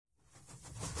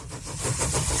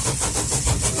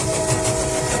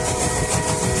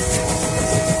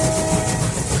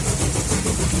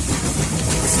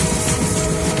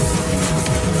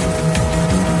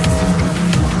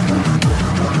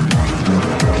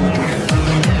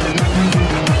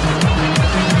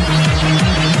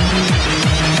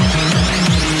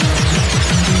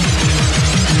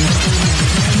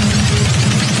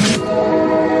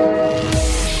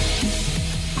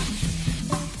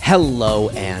Hello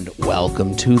and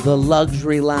welcome to the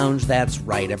Luxury Lounge. That's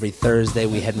right. Every Thursday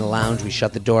we head in the lounge, we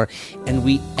shut the door, and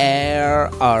we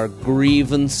air our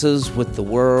grievances with the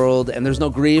world. And there's no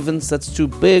grievance that's too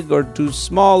big or too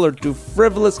small or too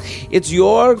frivolous. It's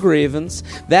your grievance.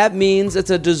 That means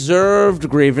it's a deserved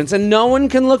grievance, and no one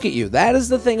can look at you. That is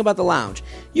the thing about the lounge.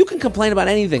 You can complain about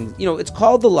anything. You know, it's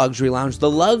called the Luxury Lounge.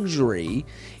 The luxury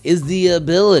is the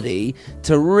ability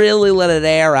to really let it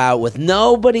air out with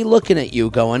nobody looking at you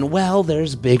going, well,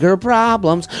 there's bigger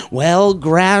problems. Well,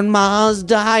 grandma's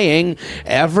dying.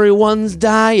 Everyone's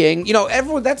dying. You know,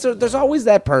 there's always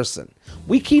that person.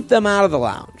 We keep them out of the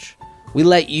lounge. We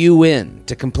let you in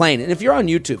to complain. And if you're on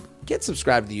YouTube, get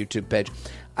subscribed to the YouTube page.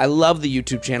 I love the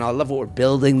YouTube channel. I love what we're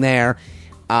building there.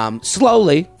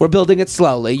 Slowly. We're building it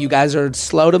slowly. You guys are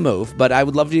slow to move, but I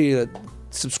would love you to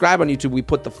subscribe on YouTube. We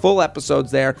put the full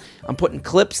episodes there. I'm putting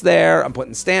clips there. I'm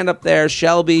putting stand-up there.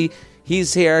 Shelby,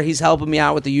 he's here. He's helping me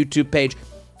out with the YouTube page.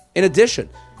 In addition,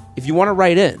 if you want to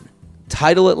write in,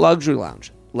 title it Luxury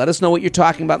Lounge. Let us know what you're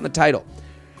talking about in the title.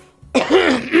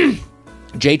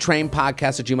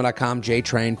 jtrainpodcast@gmail.com,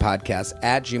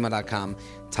 jtrainpodcast@gmail.com.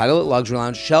 Title it Luxury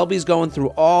Lounge. Shelby's going through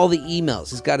all the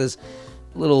emails. He's got his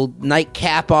little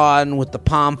nightcap on with the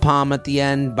pom-pom at the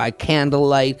end by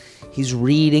candlelight. He's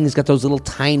reading. He's got those little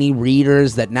tiny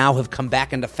readers that now have come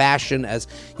back into fashion as,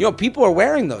 you know, people are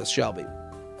wearing those, Shelby.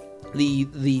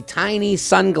 The tiny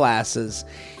sunglasses.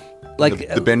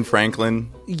 Like the Ben Franklin.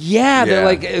 Yeah, they're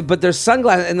like, but they're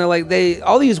sunglasses, and they're like,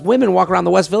 all these women walk around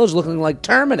the West Village looking like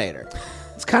Terminator.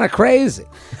 It's kind of crazy.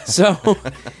 So,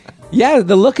 yeah,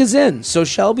 the look is in. So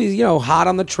Shelby's, hot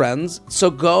on the trends. So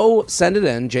go send it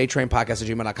in,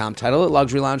 jtrainpodcast@gmail.com. Title it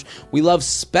Luxury Lounge. We love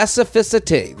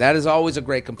specificity. That is always a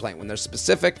great complaint, when they're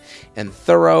specific and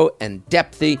thorough and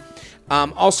depthy.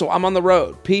 Also, I'm on the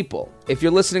road. People, if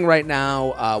you're listening right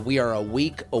now, we are a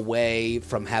week away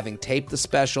from having taped the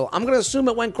special. I'm going to assume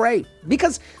it went great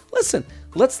because, listen,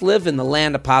 let's live in the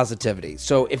land of positivity.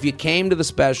 So if you came to the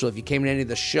special, if you came to any of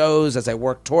the shows as I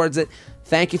work towards it,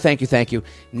 thank you, thank you, thank you.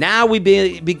 Now we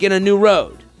begin a new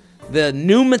road, the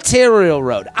new material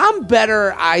road. I'm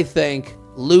better, I think,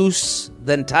 loose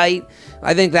than tight.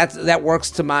 I think that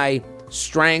works to my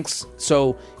strengths.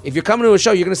 So if you're coming to a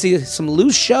show, you're going to see some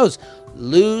loose shows.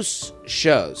 Loose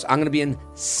shows. I'm going to be in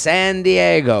San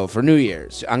Diego for New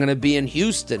Year's. I'm going to be in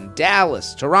Houston,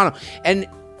 Dallas, Toronto. And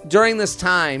during this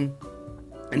time,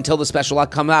 until the special will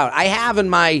come out, I have in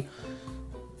my,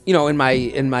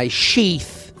 in my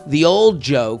sheath, the old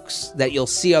jokes that you'll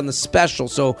see on the special.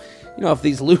 So, if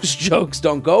these loose jokes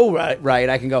don't go right,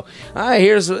 I can go,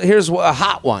 here's a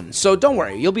hot one. So don't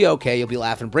worry. You'll be okay. You'll be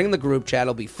laughing. Bring the group chat.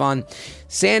 It'll be fun.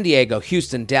 San Diego,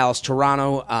 Houston, Dallas,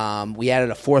 Toronto. We added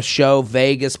a fourth show.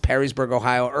 Vegas, Perrysburg,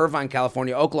 Ohio, Irvine,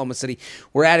 California, Oklahoma City.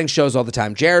 We're adding shows all the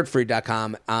time.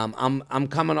 JaredFreed.com. I'm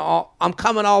coming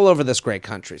all over this great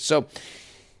country. So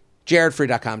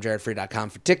JaredFreed.com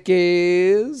for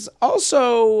tickets.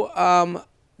 Also,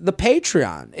 the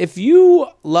Patreon. If you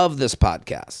love this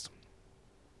podcast,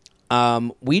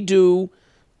 we do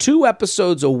 2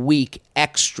 episodes a week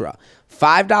extra.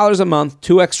 $5 a month,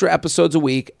 2 extra episodes a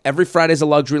week. Every Friday's a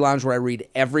Luxury Lounge where I read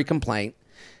every complaint.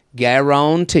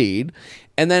 Guaranteed.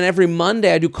 And then every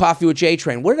Monday I do Coffee with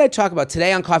J-Train. What did I talk about?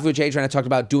 Today on Coffee with J-Train, I talked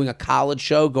about doing a college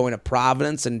show, going to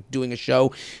Providence and doing a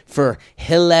show for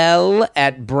Hillel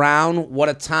at Brown. What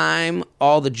a time.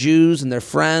 All the Jews and their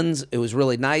friends. It was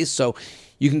really nice. So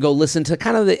you can go listen to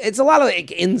it's a lot of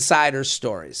like insider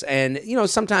stories. And,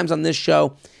 sometimes on this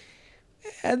show,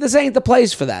 this ain't the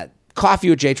place for that. Coffee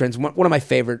with J-Train is one of my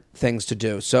favorite things to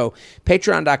do. So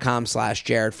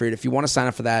patreon.com/JaredFreed. If you want to sign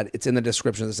up for that, it's in the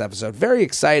description of this episode. Very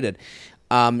excited.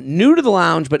 New to the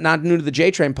lounge, but not new to the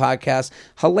J-Train podcast.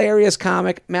 Hilarious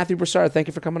comic, Matthew Broussard. Thank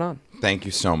you for coming on. Thank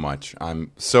you so much.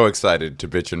 I'm so excited to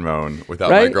bitch and moan without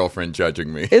my girlfriend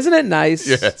judging me. Isn't it nice?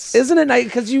 Yes. Isn't it nice?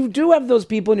 Because you do have those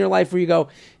people in your life where you go,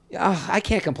 I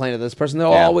can't complain to this person.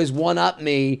 They'll always one-up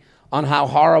me on how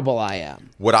horrible I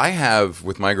am. What I have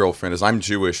with my girlfriend is I'm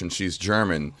Jewish and she's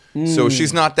German. So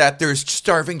she's not that there's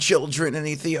starving children in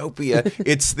Ethiopia.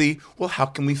 It's how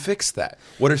can we fix that?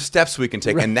 What are steps we can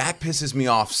take? Right. And that pisses me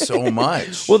off so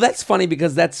much. Well, that's funny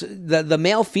because that's the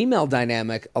male-female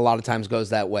dynamic a lot of times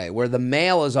goes that way, where the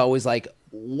male is always like,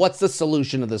 what's the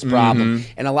solution to this problem?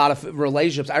 Mm-hmm. And a lot of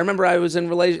relationships. I remember I was in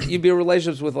you'd be in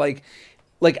relationships with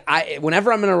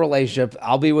whenever I'm in a relationship,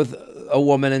 I'll be with a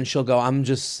woman and she'll go, I'm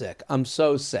just sick. I'm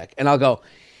so sick. And I'll go,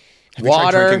 Have you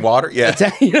tried drinking water? Yeah.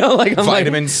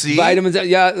 Vitamin C? Vitamins,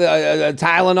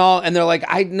 Tylenol. And they're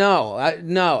like,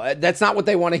 no, that's not what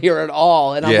they want to hear at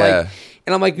all. And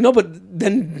I'm like, no, but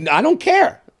then I don't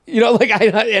care. You know, like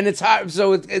and it's hard.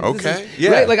 So Okay, is,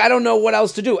 yeah. right? Like I don't know what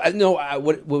else to do.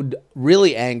 What would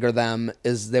really anger them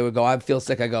is they would go, I feel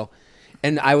sick. I go,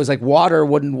 and I was like, water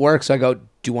wouldn't work. So I go, do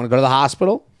you want to go to the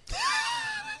hospital?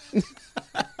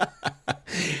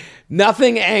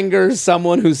 Nothing angers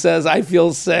someone who says I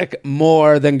feel sick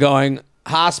more than going,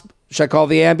 should I call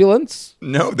the ambulance?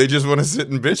 No, they just want to sit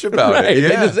and bitch about Right. it.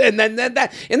 Yeah.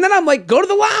 And then I'm like, go to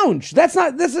the lounge. That's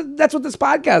what this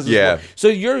podcast is for. So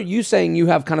you saying you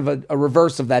have kind of a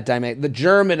reverse of that dynamic. The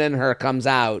German in her comes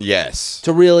out. Yes.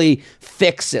 To really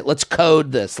fix it. Let's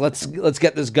code this. Let's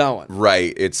get this going.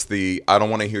 Right. It's I don't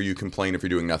want to hear you complain if you're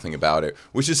doing nothing about it,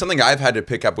 which is something I've had to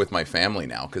pick up with my family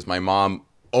now because my mom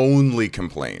only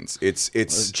complains. It's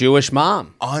a Jewish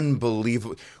mom.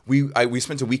 Unbelievable. We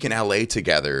spent a week in LA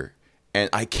together. And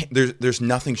I can't. There's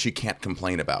nothing she can't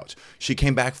complain about. She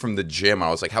came back from the gym. I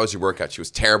was like, "How was your workout?" She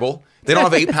was terrible. They don't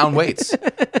have 8-pound weights. I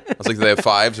was like, "Do they have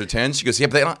 5s or 10s?" She goes, "Yeah,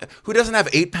 but they don't." Who doesn't have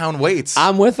 8-pound weights?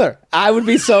 I'm with her. I would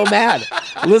be so mad.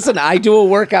 Listen, I do a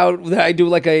workout. I do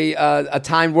like a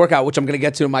timed workout, which I'm going to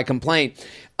get to in my complaint.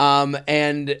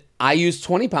 And I use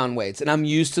 20-pound weights, and I'm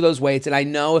used to those weights. And I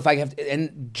know if I have,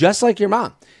 and just like your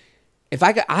mom, if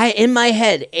I in my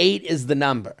head 8 is the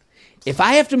number. If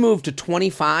I have to move to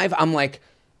 25, I'm like,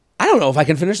 I don't know if I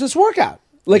can finish this workout.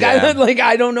 Like, Yeah.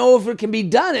 I don't know if it can be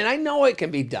done, and I know it can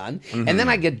be done. Mm-hmm. And then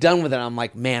I get done with it, and I'm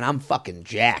like, man, I'm fucking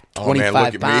jacked.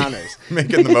 25 pounders,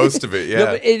 making the most of it. Yeah, no,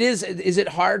 but it is. Is it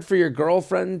hard for your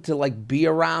girlfriend to like be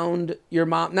around your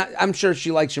mom? Not, I'm sure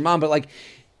she likes your mom, but like,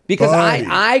 because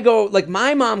I go like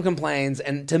my mom complains,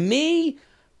 and to me,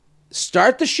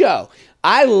 start the show.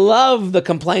 I love the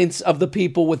complaints of the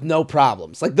people with no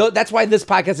problems. Like that's why this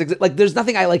podcast exists. Like there's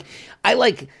nothing I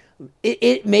like.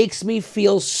 It makes me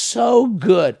feel so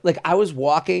good. Like I was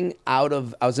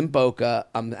in Boca.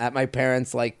 I'm at my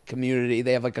parents' like community.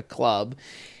 They have like a club,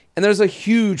 and there's a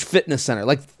huge fitness center,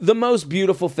 like the most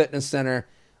beautiful fitness center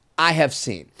I have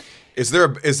seen. Is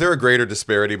there a greater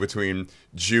disparity between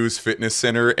Jews Fitness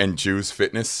Center and Jews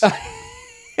Fitness?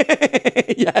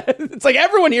 Yeah, it's like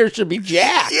everyone here should be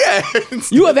jacked. Yeah,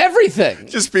 you have everything.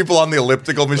 Just people on the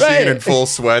elliptical machine Right. in full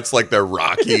sweats like they're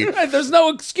Rocky. There's no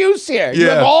excuse here. You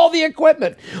Yeah. have all the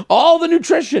equipment, all the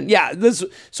nutrition. Yeah,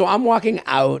 so I'm walking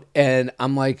out and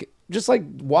I'm like, just like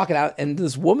walking out, and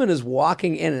this woman is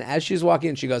walking in, and as she's walking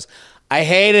in, she goes, I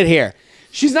hate it here.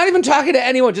 She's not even talking to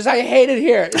anyone, just I hate it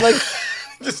here. Like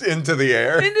Just into the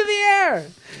air. into the air.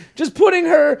 Just putting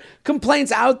her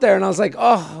complaints out there, and I was like,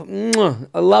 "Oh, mwah,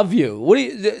 I love you."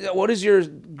 What does your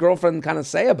girlfriend kind of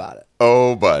say about it?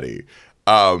 Oh, buddy.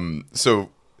 So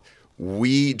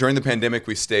during the pandemic,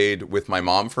 we stayed with my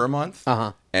mom for a month.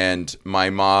 Uh-huh. And my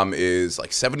mom is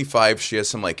like 75. She has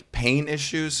some like pain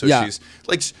issues. So Yeah.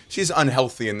 she's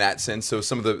unhealthy in that sense. So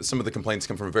some of the complaints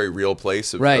come from a very real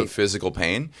place of Right. physical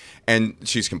pain. And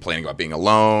she's complaining about being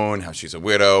alone, how she's a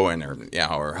widow, and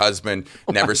her husband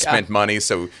never spent money.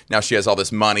 So now she has all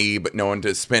this money, but no one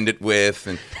to spend it with,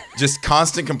 and just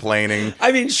constant complaining.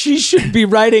 I mean, she should be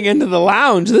writing into the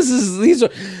lounge.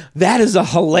 That is a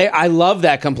hilarious. I love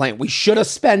that complaint. We should have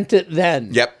spent it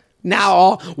then. Yep.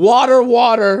 Now,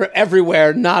 water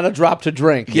everywhere, not a drop to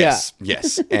drink. Yes,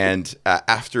 yes. And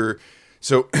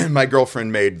so my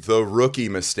girlfriend made the rookie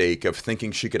mistake of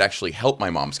thinking she could actually help my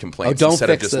mom's complaints don't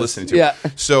instead of fix just this. listening to Yeah.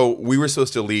 it. So we were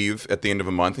supposed to leave at the end of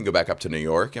a month and go back up to New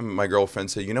York. And my girlfriend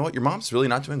said, you know what, your mom's really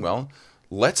not doing well.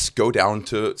 Let's go down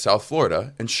to South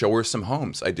Florida and show her some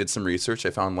homes. I did some research. I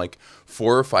found like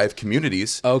 4 or 5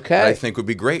 communities Okay. that I think would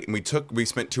be great. And we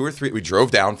spent 2 or 3, we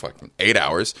drove down for like 8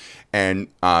 hours and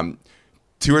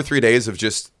 2 or 3 days of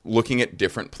just looking at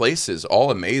different places,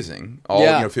 all amazing, all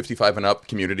Yeah. 55 and up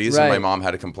communities. Right. And my mom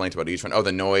had a complaint about each one. Oh,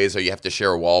 the noise, or you have to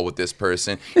share a wall with this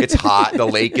person. It's hot. The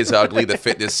lake is ugly. The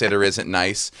fitness center isn't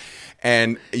nice.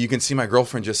 And you can see my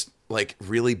girlfriend just like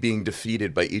really being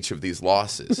defeated by each of these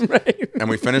losses. Right. And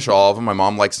we finish all of them. My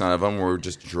mom likes none of them. We're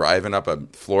just driving up a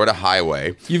Florida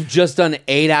highway. You've just done an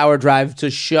 8-hour drive to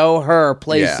show her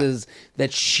places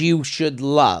that she should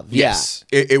love. Yes.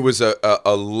 It was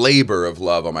a labor of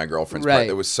love on my girlfriend's part. Right.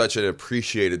 It was such an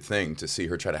appreciated thing to see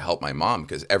her try to help my mom,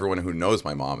 because everyone who knows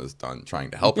my mom is done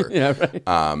trying to help her. Yeah,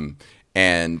 right.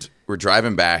 And we're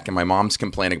driving back, and my mom's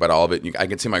complaining about all of it. I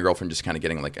can see my girlfriend just kind of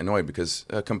getting like annoyed, because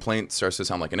a complaint starts to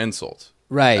sound like an insult.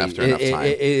 Right. After enough time.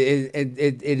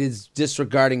 It is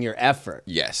disregarding your effort.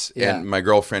 Yes. Yeah. And my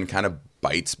girlfriend kind of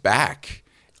bites back.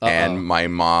 And my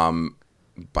mom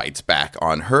bites back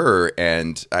on her.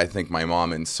 And I think my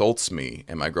mom insults me.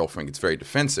 And my girlfriend gets very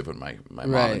defensive when my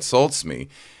mom Right. insults me.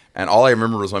 And all I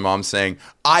remember was my mom saying,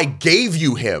 I gave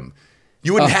you him.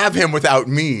 You wouldn't have him without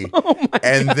me.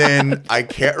 And then I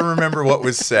can't remember what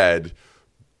was said.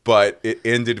 but it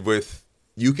ended with,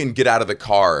 you can get out of the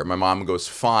car. My mom goes,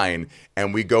 fine.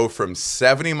 And we go from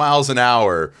 70 miles an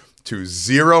hour to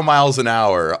 0 miles an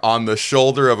hour on the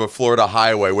shoulder of a Florida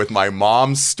highway with my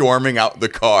mom storming out the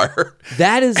car.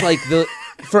 That is like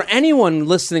for anyone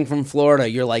listening from Florida,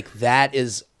 you're like, that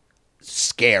is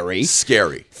scary.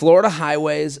 Scary. Florida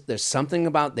highways, there's something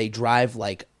about, they drive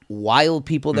like wild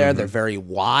people there. They're very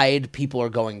wide. People are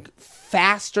going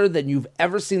faster than you've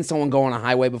ever seen someone go on a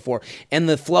highway before. And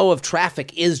the flow of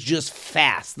traffic is just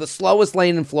fast. The slowest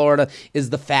lane in Florida is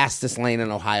the fastest lane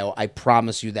in Ohio. I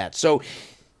promise you that. So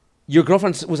your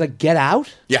girlfriend was like, get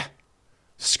out? Yeah.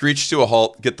 Screeched to a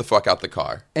halt, get the fuck out the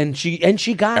car. And she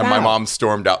got out. And my mom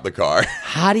stormed out the car.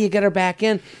 How do you get her back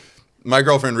in? My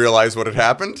girlfriend realized what had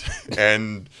happened,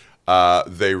 and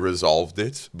they resolved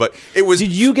it. But it was...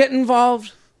 Did you get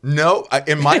involved? No,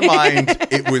 in my mind,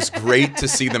 it was great to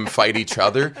see them fight each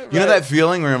other. You know that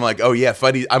feeling where I'm like, oh yeah,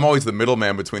 I'm always the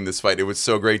middleman between this fight. It was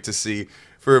so great to see.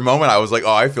 For a moment, I was like,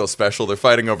 oh, I feel special. They're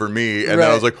fighting over me. And then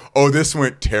I was like, oh, this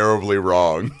went terribly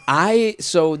wrong.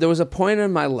 So there was a point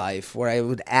in my life where I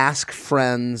would ask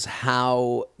friends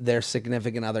how their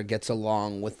significant other gets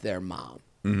along with their mom.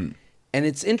 Mm-hmm. And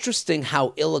it's interesting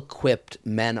how ill-equipped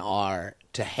men are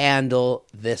to handle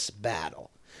this battle.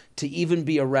 To even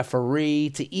be a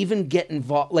referee, to even get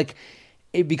involved,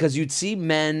 because you'd see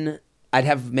men, I'd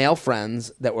have male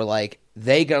friends that were like,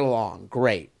 they get along,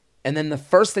 great. And then the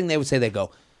first thing they would say, they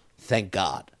go, thank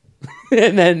God.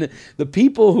 And then the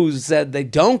people who said they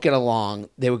don't get along,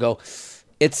 they would go,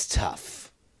 it's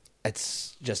tough.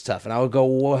 It's just tough. And I would go,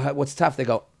 well, what's tough? They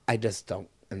go, I just don't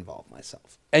involve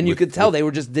myself. And you could tell they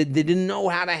were just, they didn't know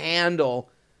how to handle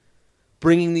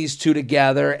bringing these two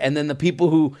together. And then the people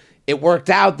who it worked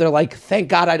out, they're like, thank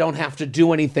God I don't have to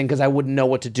do anything because I wouldn't know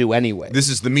what to do anyway. This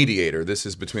is the mediator. This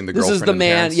is between the girlfriend and the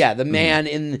man. parents. Yeah, the man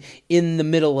in the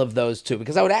middle of those two.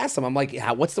 Because I would ask them, I'm like,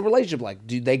 what's the relationship like?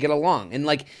 Do they get along? And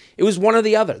like, it was one or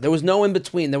the other. There was no in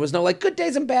between. There was no like good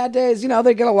days and bad days. You know,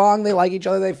 they get along. They like each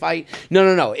other. They fight.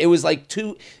 No. It was like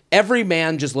every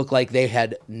man just looked like they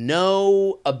had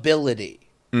no ability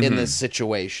in this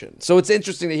situation. So it's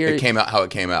interesting to hear. It came out how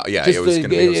it came out. Yeah, it was going to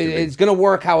be. It's going to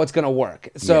work how it's going to work.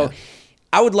 So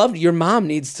I would love to. Your mom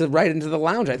needs to write into the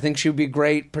lounge. I think she would be a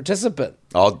great participant.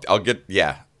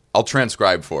 I'll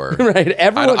transcribe for her. Right.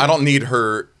 Everyone. I don't need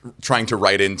her trying to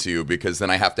write into you because then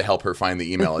I have to help her find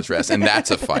the email address, and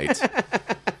that's a fight.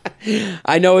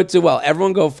 I know it too well.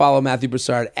 Everyone go follow Matthew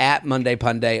Broussard at Monday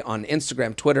Punday on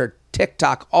Instagram, Twitter,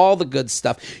 TikTok, all the good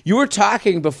stuff. You were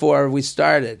talking before we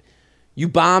started. You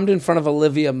bombed in front of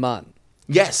Olivia Munn.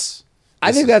 Yes.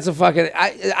 I think that's a fucking...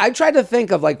 I tried to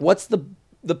think of, like, what's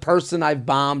the person I've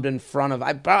bombed in front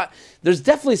of. There's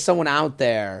definitely someone out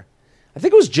there. I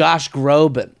think it was Josh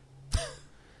Groban.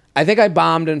 I think I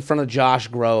bombed in front of Josh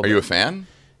Groban. Are you a fan?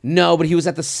 No, but he was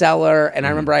at the Cellar, and I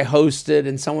remember I hosted,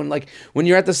 and someone, like, when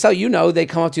you're at the Cellar, you know, they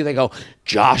come up to you, they go,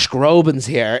 Josh Groban's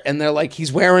here, and they're like,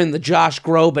 he's wearing the Josh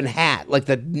Groban hat, like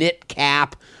the knit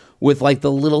cap with like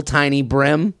the little tiny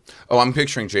brim. Oh, I'm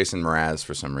picturing Jason Mraz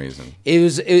for some reason.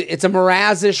 It's a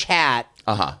Mraz-ish hat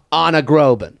on a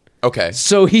Groban. Okay.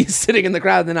 So he's sitting in the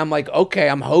crowd, and then I'm like, okay,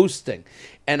 I'm hosting.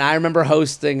 And I remember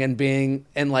hosting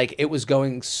and like, it was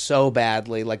going so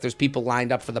badly. Like, there's people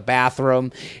lined up for the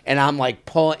bathroom, and I'm like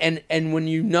pulling. And when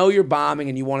you know you're bombing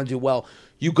and you want to do well,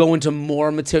 you go into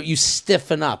more material. You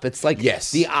stiffen up. It's like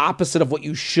the opposite of what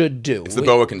you should do. It's the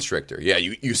boa constrictor. Yeah,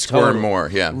 you squirm more.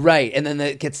 Yeah. Right. And then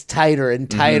it gets tighter and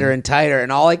tighter and tighter.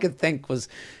 And all I could think was,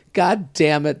 God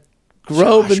damn it,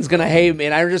 Groban's going to hate me.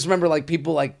 And I just remember like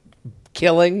people like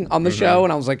killing on the show.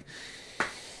 And I was like,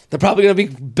 they're probably going to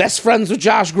be best friends with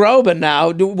Josh Groban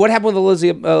now. What happened with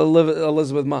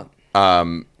Elizabeth Munn?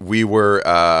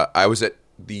 I was at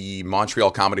the Montreal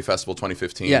Comedy Festival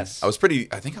 2015. Yes.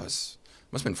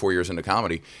 Must have been 4 years into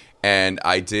comedy. And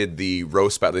I did the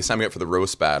roast battle. They signed me up for the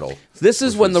roast battle. This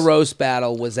is when the roast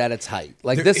battle was at its height.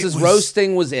 Like,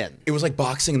 roasting was in. It was like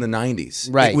boxing in the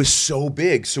 90s. Right. It was so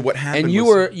big. So what happened and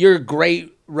you're a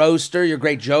great roaster. You're a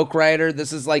great joke writer.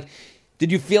 This is like,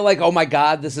 did you feel like, oh my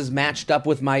God, this is matched up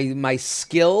with my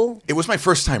skill? It was my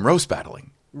first time roast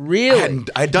battling. Really?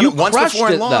 I'd done it once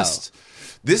before and lost. Though.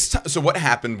 This time, so what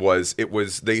happened was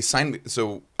they signed me.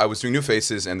 So I was doing New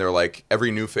Faces, and they're like, every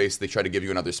new face they try to give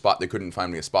you another spot. They couldn't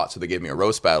find me a spot, so they gave me a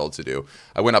roast battle to do.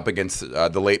 I went up against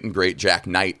the late and great Jack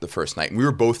Knight the first night, and we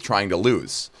were both trying to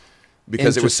lose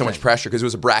because it was so much pressure. Because it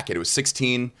was a bracket. It was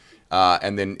 16.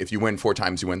 And then if you win 4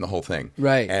 times, you win the whole thing.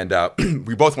 Right. And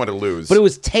we both wanted to lose. But it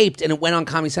was taped, and it went on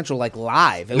Comedy Central, like,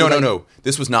 live. No.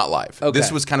 This was not live. Okay.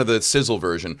 This was kind of the sizzle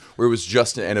version, where it was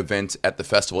just an event at the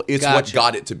festival. It's what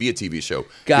got it to be a TV show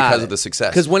because of the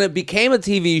success. Because when it became a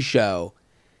TV show,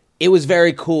 It was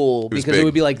very cool because big. it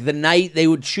would be like the night they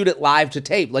would shoot it live to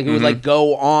tape. Like it would like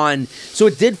go on. So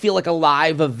it did feel like a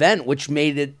live event, which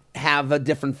made it have a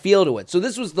different feel to it. So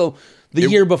this was the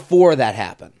year before that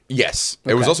happened. Yes.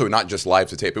 It was also not just live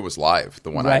to tape. It was live, the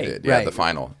one I did. Yeah, the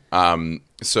final.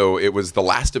 So it was the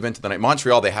last event of the night.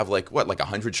 Montreal, they have like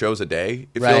 100 shows a day,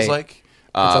 it feels like,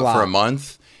 for a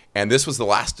month. And this was the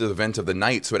last event of the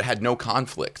night, so it had no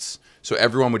conflicts. So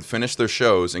everyone would finish their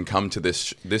shows and come to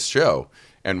this show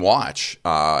and watch.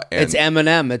 And it's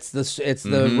Eminem.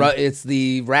 It's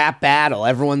the rap battle.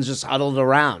 Everyone's just huddled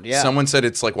around. Yeah. Someone said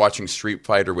it's like watching Street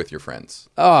Fighter with your friends.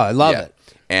 Oh, I love it.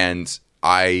 And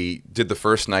I did the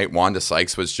first night. Wanda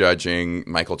Sykes was judging.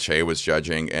 Michael Che was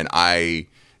judging, and I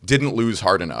didn't lose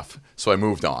hard enough, so I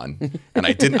moved on. And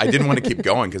I didn't want to keep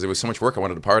going because it was so much work. I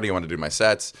wanted to party. I wanted to do my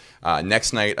sets.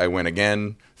 Next night I win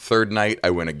again. Third night I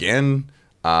win again.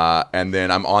 And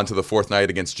then I'm on to the fourth night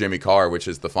against Jimmy Carr, which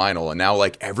is the final. And now,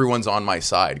 like, everyone's on my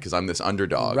side because I'm this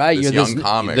underdog, right? This You're young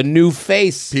comic, the new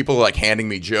face. People are, like, handing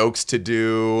me jokes to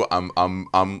do.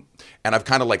 And I've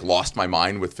kind of like lost my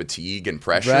mind with fatigue and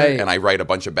pressure. Right. And I write a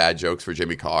bunch of bad jokes for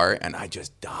Jimmy Carr, and I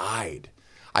just died.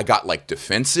 I got like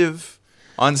defensive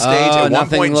on stage. At one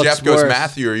point, Jeff goes,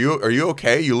 "Matthew, are you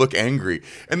okay? You look angry."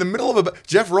 In the middle of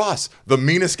Jeff Ross, the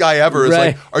meanest guy ever, is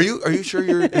like, "Are you sure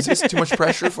is this too much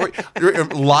pressure for you?" You're a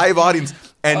live audience.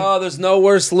 And there's no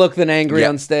worse look than angry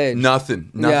on stage. Nothing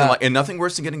like, and nothing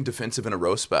worse than getting defensive in a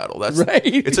roast battle. That's right.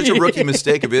 It's such a rookie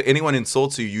mistake. If anyone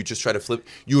insults you, you just try to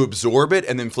you absorb it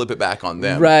and then flip it back on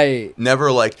them. Right.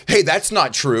 Never like, "Hey, that's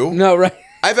not true." No, right.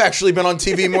 I've actually been on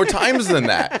TV more times than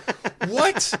that.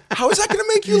 What? How is that going to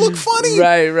make you look funny?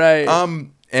 Right.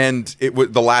 And it was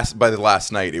by the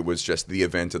last night, it was just the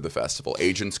event of the festival.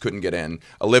 Agents couldn't get in.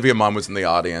 Olivia Munn was in the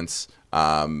audience.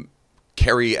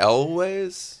 Carrie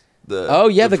Elways. The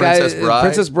Princess guy, Bride.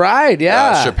 Princess Bride,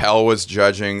 yeah. Chappelle was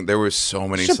judging. There were so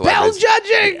many Chappelle celebrities.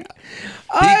 judging.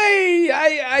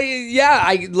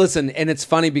 I listen, and it's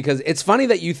funny because it's funny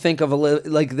that you think of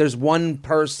like there's one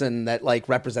person that like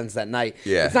represents that night.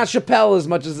 Yeah. It's not Chappelle as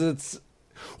much as it's.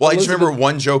 Well, I just remember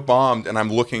one joke bombed, and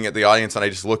I'm looking at the audience, and I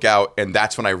just look out, and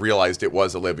that's when I realized it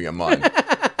was Olivia Munn.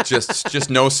 just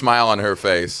no smile on her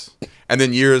face. And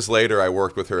then years later, I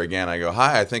worked with her again. I go,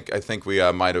 "Hi, I think we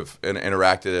might have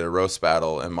interacted at a roast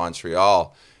battle in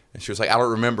Montreal." And she was like, "I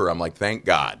don't remember." I'm like, "Thank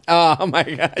God." Oh my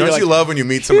God! Don't you love when you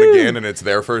meet someone again and it's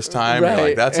their first time? Right. You're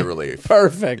like, that's a relief.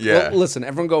 Perfect. Yeah. Well, listen,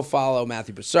 everyone go follow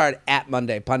Matthew Broussard at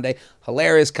Monday Punday.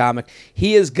 Hilarious comic.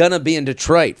 He is going to be in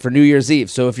Detroit for New Year's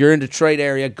Eve. So if you're in Detroit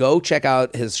area, go check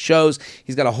out his shows.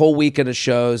 He's got a whole weekend of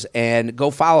shows, and go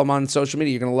follow him on social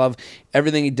media. You're going to love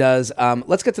everything he does.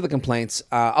 Let's get to the complaints.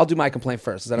 I'll do my complaint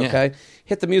first. Is that okay?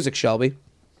 Hit the music, Shelby.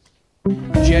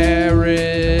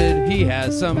 Jared, he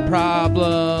has some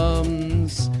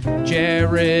problems.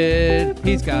 Jared,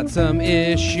 he's got some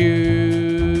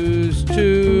issues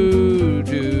to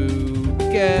do.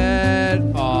 Get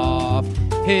off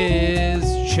his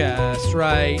chest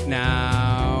right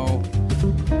now.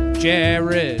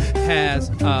 Jared has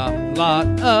a lot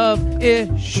of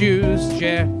issues.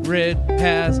 Jared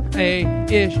has a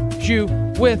issue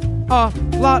with a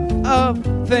lot of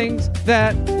things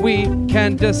that we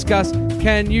can discuss.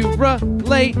 Can you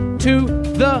relate to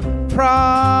the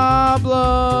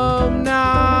problem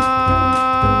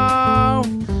now?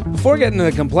 Before getting to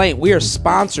the complaint, we are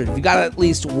sponsored. If you got at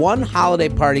least one holiday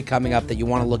party coming up that you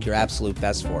want to look your absolute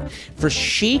best for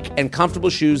chic and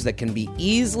comfortable shoes that can be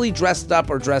easily dressed up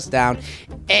or dressed down,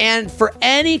 and for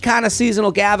any kind of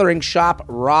seasonal gathering, shop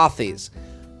Rothy's.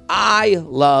 I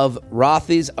love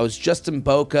Rothy's. I was just in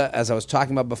Boca, as I was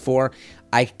talking about before.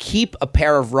 I keep a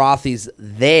pair of Rothy's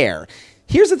there.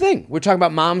 Here's the thing. We're talking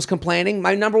about moms complaining.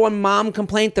 My number one mom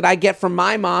complaint that I get from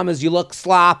my mom is you look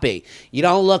sloppy. You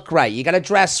don't look right. You got to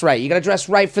dress right. You got to dress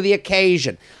right for the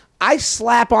occasion. I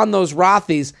slap on those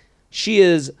Rothy's. She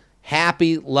is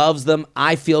happy, loves them.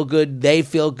 I feel good. They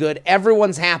feel good.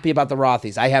 Everyone's happy about the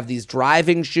Rothy's. I have these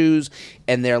driving shoes,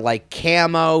 and they're like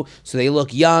camo, so they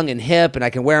look young and hip, and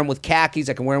I can wear them with khakis.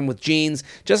 I can wear them with jeans.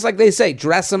 Just like they say,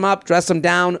 dress them up, dress them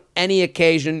down. Any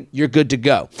occasion, you're good to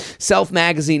go. Self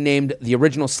Magazine named the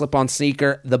original slip-on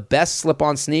sneaker the best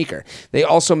slip-on sneaker. They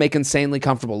also make insanely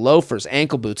comfortable loafers,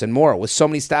 ankle boots, and more. With so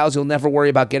many styles, you'll never worry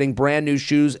about getting brand new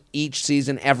shoes each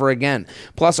season ever again.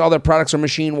 Plus, all their products are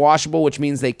machine washable, which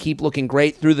means they keep looking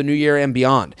great through the new year and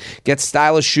beyond. Get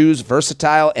stylish shoes,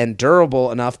 versatile and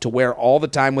durable enough to wear all the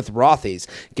time with Rothy's.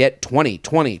 Get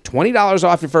 $20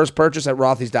 off your first purchase at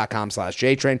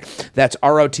rothys.com/JTrain. That's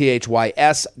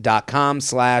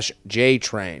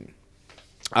ROTHYS.com/JTrain.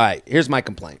 All right, here's my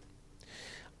complaint.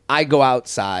 I go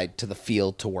outside to the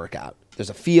field to work out. There's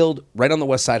a field right on the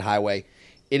West Side Highway.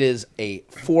 It is a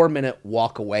 4-minute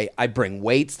walk away. I bring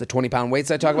weights, the 20-pound weights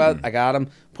I talk about. I got them,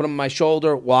 put them on my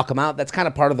shoulder, walk them out. That's kind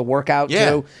of part of the workout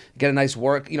too. Get a nice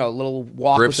work, a little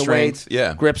walk Grip with the strength,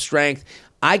 weights. Grip strength.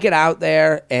 I get out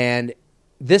there, and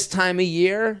this time of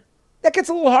year, that gets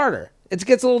a little harder. It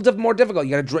gets a little more difficult.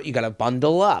 You got to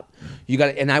bundle up.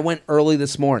 And I went early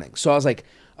this morning, so I was like,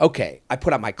 okay, I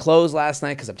put out my clothes last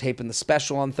night because I'm taping the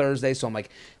special on Thursday. So I'm like,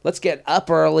 let's get up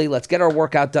early. Let's get our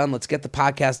workout done. Let's get the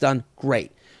podcast done.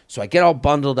 Great. So I get all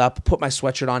bundled up, put my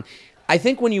sweatshirt on. I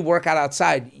think when you work out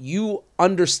outside, you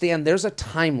understand there's a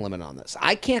time limit on this.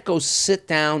 I can't go sit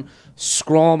down,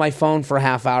 scroll on my phone for a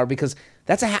half hour because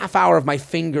that's a half hour of my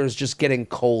fingers just getting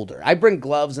colder. I bring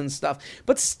gloves and stuff.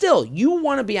 But still, you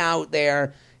want to be out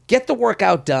there, get the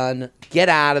workout done, get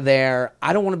out of there.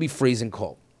 I don't want to be freezing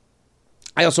cold.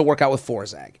 I also work out with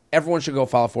Forzag. Everyone should go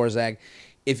follow Forzag.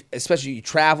 Especially you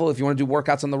travel, if you want to do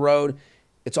workouts on the road,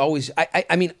 it's always,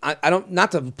 I mean, I don't,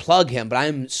 not to plug him, but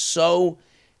I'm so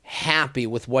happy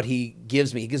with what he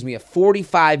gives me. He gives me a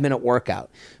 45-minute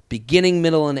workout, beginning,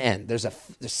 middle, and end. There's a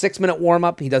 6-minute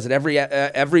warm-up. He does it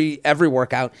every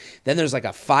workout. Then there's like a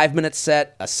 5-minute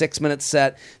set, a 6-minute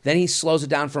set. Then he slows it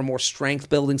down for a more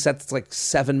strength-building set that's like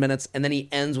 7 minutes. And then he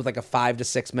ends with like a 5 to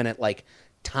 6 minute like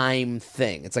time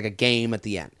thing. It's like a game at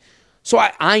the end. So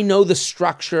I know the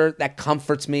structure. That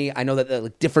comforts me. I know that the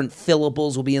different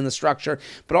syllables will be in the structure,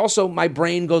 but also my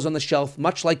brain goes on the shelf,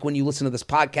 much like when you listen to this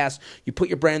podcast, you put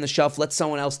your brain on the shelf, let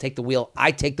someone else take the wheel. I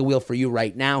take the wheel for you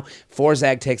right now.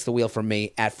 Forzag takes the wheel for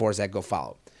me at Forzag. Go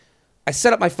follow. I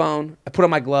set up my phone. I put on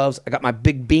my gloves. I got my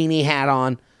big beanie hat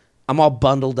on. I'm all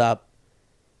bundled up.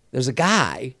 There's a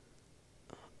guy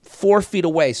 4 feet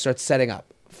away starts setting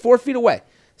up. 4 feet away.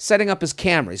 Setting up his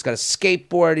camera. He's got a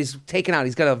skateboard. He's taken out.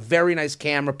 He's got a very nice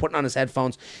camera, putting on his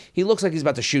headphones. He looks like he's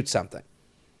about to shoot something.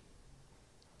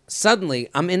 Suddenly,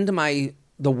 I'm into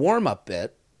the warm-up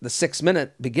bit, the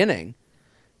 6-minute beginning,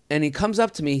 and he comes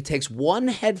up to me, he takes one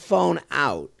headphone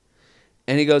out,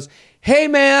 and he goes, "Hey,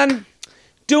 man,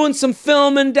 doing some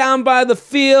filming down by the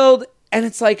field." And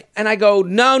it's like, and I go,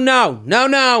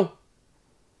 no.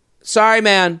 Sorry,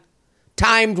 man.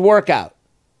 Timed workout.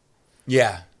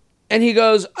 Yeah. And he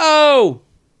goes, oh,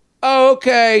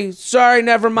 okay, sorry,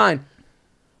 never mind.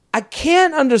 I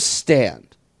can't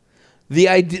understand the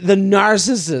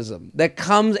narcissism that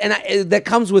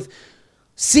comes with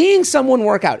seeing someone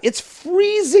work out. It's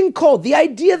freezing cold. The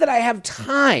idea that I have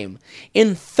time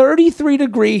in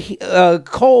 33-degree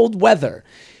cold weather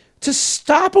to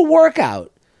stop a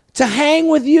workout, to hang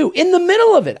with you in the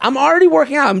middle of it. I'm already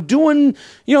working out. I'm doing,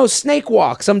 snake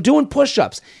walks. I'm doing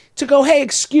push-ups. To go, hey,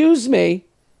 excuse me.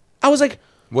 I was like,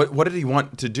 what did he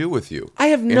want to do with you? I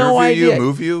have no idea. Interview you,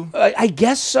 move you? I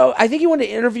guess so. I think he wanted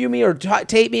to interview me or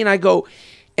tape me, and I go,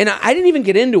 and I didn't even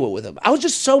get into it with him. I was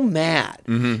just so mad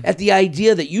at the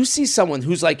idea that you see someone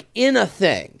who's like in a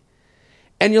thing,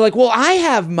 and you're like, well, I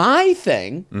have my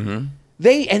thing.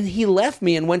 And he left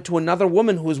me and went to another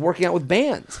woman who was working out with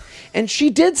bands, and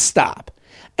she did stop.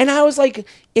 And I was like,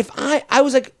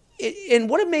 and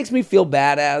what it makes me feel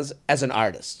bad as an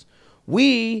artist,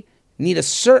 we need a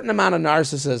certain amount of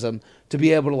narcissism to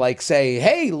be able to like say,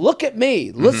 hey, look at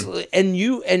me. Listen, and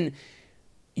you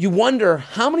wonder,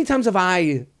 how many times have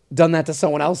I done that to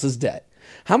someone else's debt?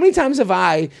 How many times have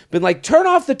I been like, turn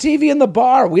off the TV in the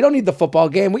bar. We don't need the football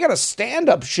game. We got a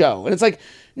stand-up show. And it's like,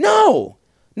 no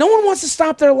one wants to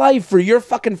stop their life for your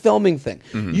fucking filming thing.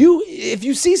 If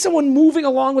you see someone moving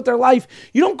along with their life,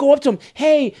 you don't go up to them,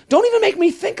 hey, don't even make me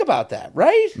think about that,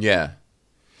 right? Yeah.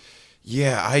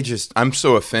 Yeah, I'm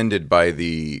so offended by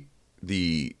the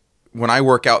when I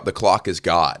work out, the clock is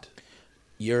God.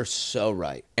 You're so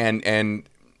right. And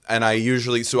I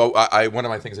usually, so I one of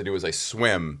my things I do is I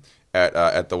swim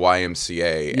at the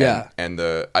YMCA. And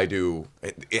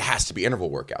it has to be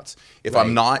interval workouts. If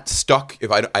I'm not stuck,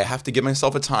 if I have to give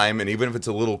myself a time, and even if it's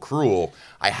a little cruel,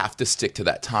 I have to stick to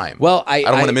that time. Well, I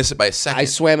don't want to miss it by a second. I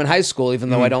swam in high school, even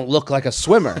though I don't look like a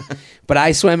swimmer, but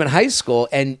I swam in high school,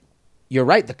 and you're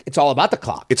right. It's all about the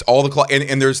clock. It's all the clock,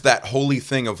 and there's that holy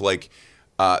thing of like,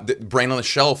 the brain on the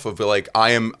shelf of like,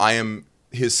 I am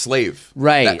his slave.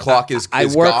 Right. That clock is I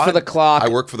work God. for the clock. I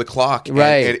work for the clock.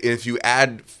 Right. And if you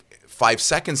add 5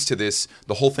 seconds to this,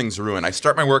 the whole thing's ruined. I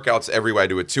start my workouts every way. I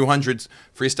do a 200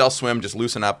 freestyle swim, just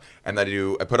loosen up, and then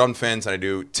I put on fins, and I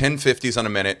do 10 50s on a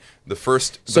minute. The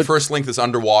first length is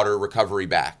underwater, recovery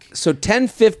back. So 10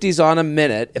 50s on a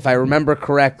minute, if I remember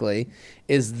correctly,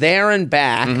 is there and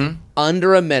back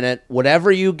under a minute.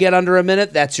 Whatever you get under a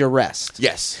minute, that's your rest.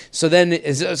 Yes. So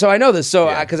so I know this. So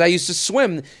Yeah. because I used to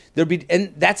swim,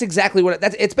 and that's exactly what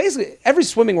it's basically. Every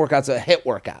swimming workout's a HIIT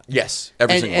workout. Yes.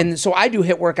 Every single one. And so I do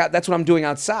HIIT workout. That's what I'm doing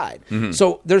outside.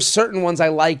 So there's certain ones I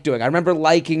like doing. I remember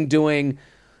liking doing,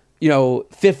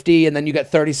 50, and then you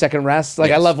get 30-second rest.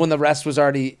 Like I Yes. love when the rest was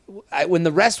when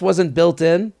the rest wasn't built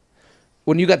in.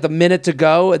 When you got the minute to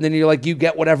go, and then you're like, you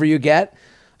get whatever you get.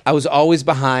 I was always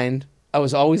behind. I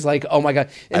was always like, oh my God.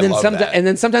 And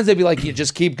then sometimes they'd be like, you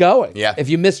just keep going. Yeah. If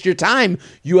you missed your time,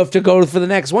 you have to go for the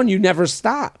next one. You never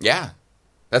stop. Yeah.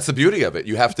 That's the beauty of it.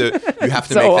 You have to So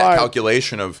make that hard.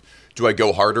 calculation of, do I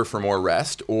go harder for more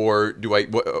rest, or do I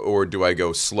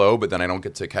go slow but then I don't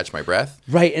get to catch my breath?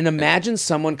 Right. And imagine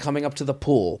someone coming up to the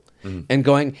pool and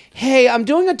going, hey, I'm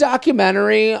doing a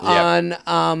documentary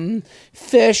on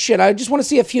fish, and I just want to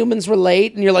see if humans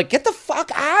relate. And you're like, get the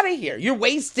fuck out of here. You're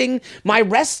wasting my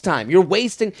rest time. You are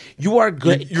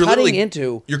good. You're cutting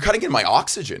cutting in my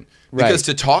oxygen. Right. Because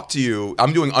to talk to you,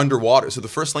 I'm doing underwater. So the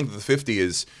first length of the 50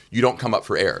 is you don't come up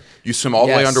for air. You swim all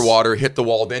the way Yes. underwater, hit the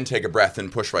wall, then take a breath and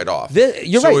push right off.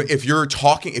 You're so right. if you're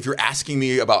asking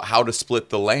me about how to split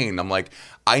the lane, I'm like,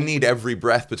 I need every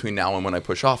breath between now and when I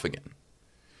push off again.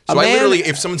 So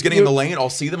if someone's getting in the lane, I'll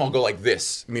see them, I'll go like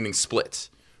this, meaning split.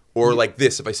 Or like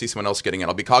this if I see someone else getting in.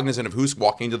 I'll be cognizant of who's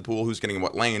walking into the pool, who's getting in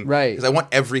what lane. Right. Because I want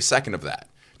every second of that.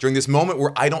 During this moment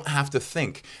where I don't have to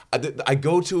think. I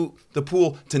go to the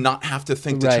pool to not have to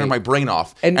think, to Right. turn my brain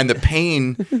off. And- And the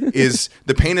pain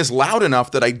is loud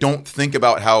enough that I don't think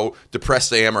about how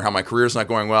depressed I am or how my career's not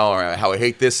going well or how I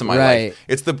hate this in my Right.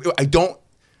 life. I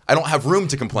don't have room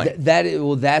to complain.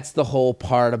 That's the whole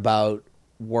part about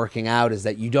working out, is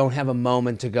that you don't have a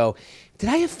moment to go, did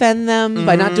I offend them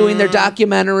by not doing their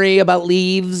documentary about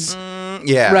leaves?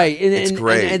 Yeah. Right. It's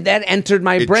great. And that entered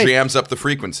my it brain. jams up the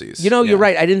frequencies. You're Yeah.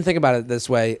 right. I didn't think about it this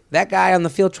way. That guy on the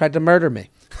field tried to murder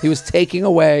me. He was taking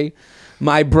away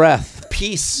my breath.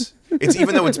 Peace. It's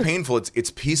even though it's painful, it's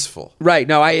peaceful. Right.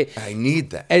 No, I need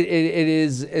that. it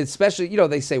is, especially,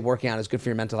 they say working out is good for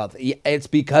your mental health. It's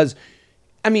because,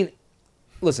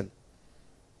 listen,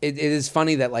 it is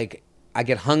funny that like I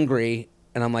get hungry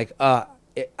and I'm like,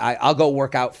 I'll go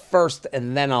work out first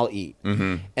and then I'll eat.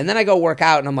 Mm-hmm. And then I go work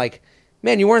out and I'm like,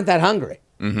 man, you weren't that hungry.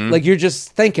 Mm-hmm. Like you're just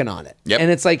thinking on it. Yep.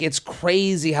 And it's like, it's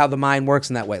crazy how the mind works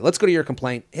in that way. Let's go to your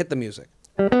complaint. Hit the music.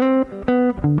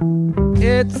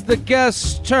 It's the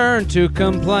guest's turn to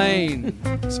complain.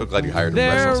 So glad you hired a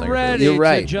They're professional singer for ready this. You're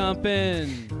right. to jump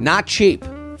in. Not cheap.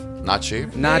 Not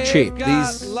cheap. Not They've cheap. got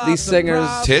These lots of singers,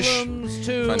 Tish? problems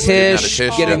to Fun Tish,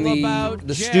 Tish, getting yeah.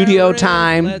 the studio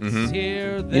time, Let's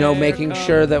hear making their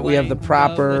sure that we have the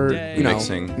complaint of proper, the day.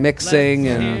 mixing Let's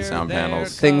and hear sound their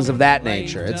panels. things of that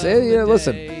nature. It's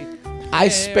listen, I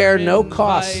spare no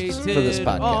cost for this On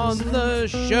podcast. the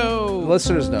show,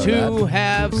 Listeners know to that.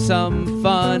 have some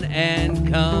fun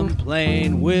and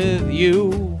complain with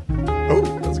you.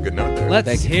 Oh, that's a good note there. Let's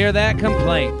Thank you. hear that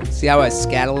complaint. See how I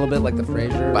scat a little bit like the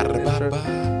Frasier?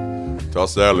 Ba-da-ba-ba.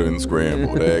 Tossed salad and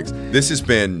scrambled eggs. This has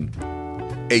been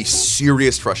a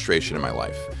serious frustration in my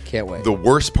life. Can't wait. The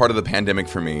worst part of the pandemic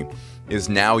for me is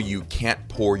now you can't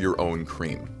pour your own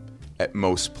cream at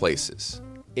most places.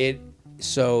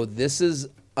 So this is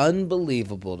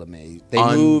unbelievable to me. They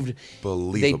moved.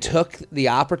 Unbelievable. They took the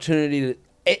opportunity to.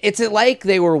 It's like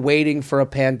they were waiting for a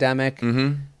pandemic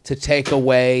to take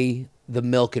away the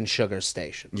milk and sugar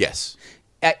station. Yes.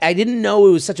 I didn't know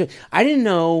it was such a. I didn't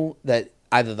know that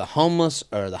either the homeless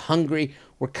or the hungry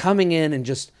were coming in and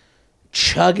just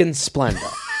chugging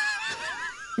Splenda.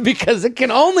 Because it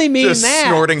can only mean Just that.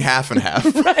 snorting half and half.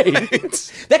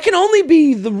 Right. That can only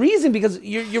be the reason, because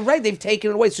you're right. They've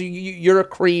taken it away. So you're a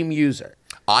cream user.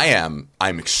 I'm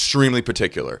extremely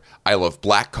particular. I love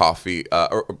black coffee.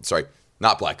 Sorry,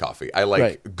 not black coffee. I like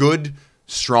Right. good,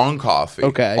 strong coffee.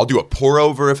 Okay. I'll do a pour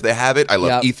over if they have it. I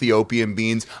love Yep. Ethiopian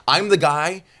beans. I'm the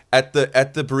guy at the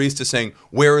barista saying,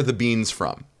 "Where are the beans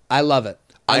from?" I love it.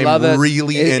 I'm love it.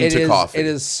 really It into is- coffee. It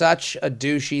is such a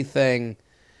douchey thing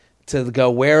to go,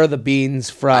 where are the beans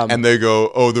from? And they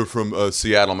go, "Oh, they're from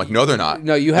Seattle." I'm like, "No, they're not.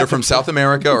 No, you have They're to from put- South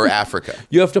America or Africa."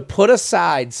 You have to put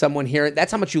aside someone here.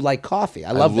 That's how much you like coffee.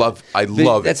 I love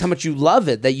it. That's how much you love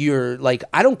it, that you're like,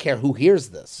 I don't care who hears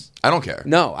this. I don't care.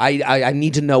 No, I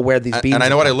need to know where these beans And I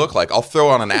know are what I from. look like. I'll throw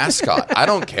on an ascot. I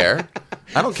don't care.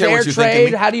 I don't care Fair what you think of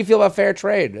trade? me. How do you feel about fair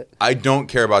trade? I don't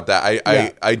care about that.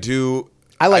 I do.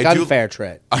 I like do- unfair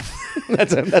trade.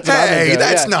 that's what I'm Hey, into,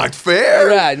 that's yeah. not fair.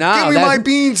 Right, no, Give me that- my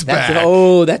beans that's- back.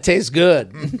 Oh, that tastes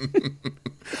good.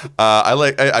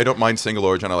 I don't mind single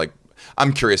origin.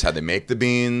 I'm curious how they make the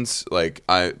beans. Like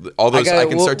all those, I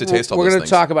can start to taste all those things. We're going to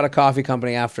talk about a coffee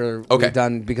company after Okay. we're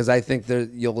done because I think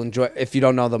you'll enjoy if you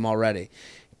don't know them already.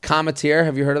 Cometeer,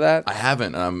 have you heard of that? I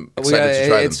haven't. I'm excited to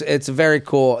try them. It's very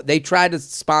cool. They tried to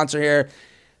sponsor here,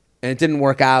 and it didn't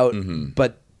work out.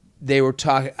 But they were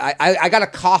talking. I got a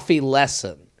coffee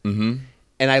lesson, and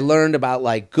I learned about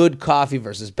like good coffee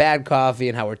versus bad coffee,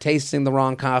 and how we're tasting the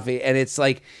wrong coffee. And it's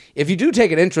like if you do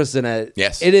take an interest in it,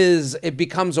 yes, it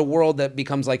becomes a world that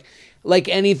becomes like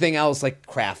anything else, like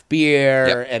craft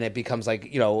beer, and it becomes like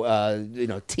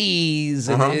teas.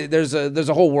 And there's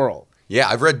a whole world. Yeah,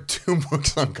 I've read 2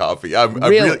 books on coffee.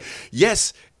 Really?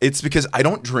 Yes, it's because I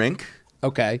don't drink.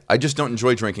 Okay. I just don't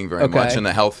enjoy drinking very much, and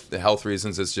the health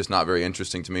reasons, it's just not very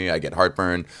interesting to me. I get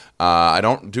heartburn. I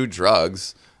don't do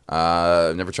drugs.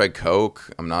 I've never tried Coke.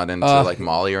 I'm not into like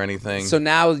Molly or anything. So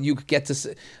now you get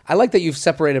to. I like that you've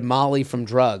separated Molly from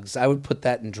drugs. I would put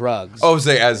that in drugs. Oh,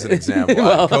 say as an example,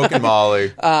 Coke and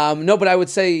Molly. No, but I would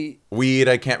say weed.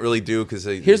 I can't really do because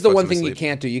here's the one thing you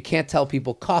can't do. You can't tell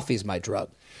people coffee's my drug.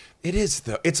 It is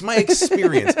though. It's my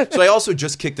experience. So I also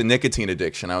just kicked the nicotine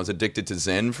addiction. I was addicted to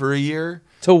Zen for a year.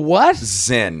 To what?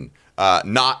 Zen.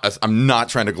 I'm not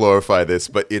trying to glorify this,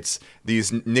 but it's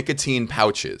these nicotine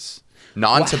pouches.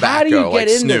 Non-tobacco, how do you get like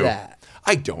into Snoop. that?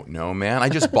 I don't know, man. I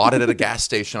just bought it at a gas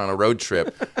station on a road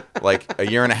trip like a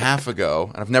year and a half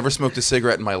ago, and I've never smoked a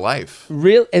cigarette in my life.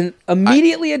 Real and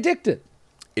immediately addicted.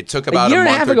 It took about a year and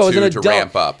a month half or ago as an two to adult.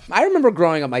 ramp up. I remember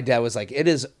growing up, my dad was like, it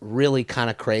is really kind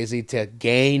of crazy to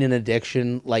gain an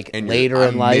addiction like later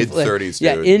in life. Mid-30s,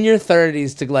 yeah, dude. in your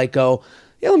 30s to like go,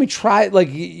 yeah, let me try it. Like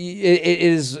it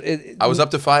is. I was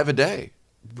up to 5 a day.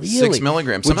 Really? 6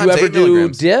 milligrams. Would Sometimes you ever 8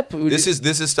 milligrams. do dip? This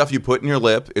is stuff you put in your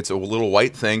lip. It's a little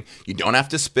white thing. You don't have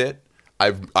to spit.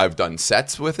 I've done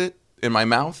sets with it in my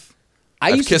mouth.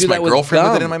 I've used to kissed do my that with girlfriend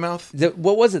with gum. it in my mouth.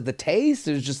 What was it? The taste?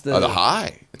 It was just the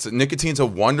high. Nicotine's a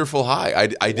wonderful high.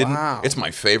 I didn't. Wow. It's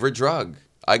my favorite drug.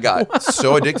 I got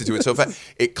so addicted to it so fast.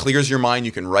 It clears your mind.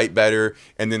 You can write better.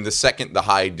 And then the second the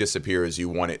high disappears, you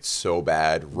want it so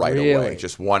bad right away. Really?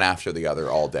 Just one after the other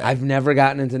all day. I've never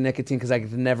gotten into nicotine because I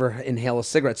could never inhale a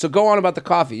cigarette. So go on about the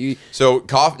coffee. So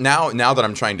now that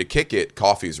I'm trying to kick it,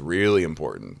 coffee is really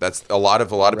important. That's a lot of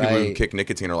people who kick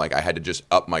nicotine are like, I had to just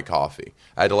up my coffee.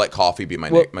 I had to let coffee be my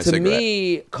to cigarette.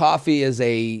 me, coffee is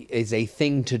a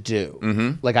thing to do.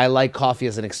 Mm-hmm. Like I like coffee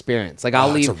as an experience. Like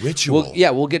I'll leave. It's a ritual.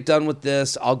 We'll get done with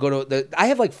this. I'll go to I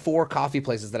have like 4 coffee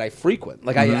places that I frequent.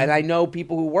 Like I know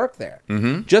people who work there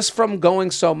just from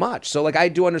going so much. So like I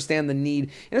do understand the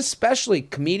need, and especially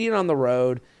comedian on the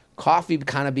road, coffee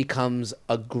kind of becomes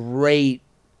a great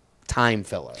time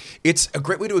filler. It's a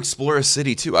great way to explore a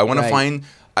city too. I want to find.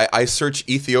 I search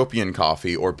Ethiopian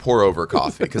coffee or pour over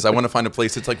coffee because I want to find a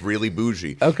place that's like really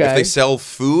bougie. Okay. If they sell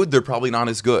food, they're probably not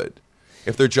as good.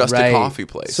 If they're just a coffee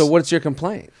place. So what's your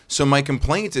complaint? So my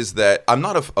complaint is that I'm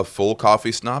not a full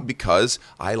coffee snob because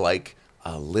I like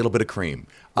a little bit of cream.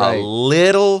 Right. A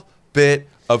little bit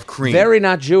of cream. Very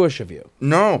not Jewish of you.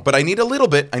 No, but I need a little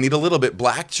bit.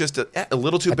 Black, just a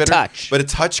little too bitter. Touch. But a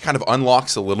touch kind of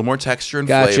unlocks a little more texture and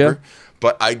Gotcha. flavor.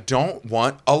 But I don't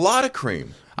want a lot of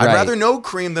cream. I'd rather no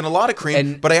cream than a lot of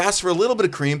cream, but I ask for a little bit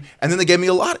of cream, and then they give me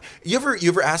a lot. You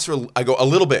ever ask for? I go a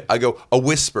little bit. I go a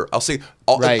whisper. I'll say.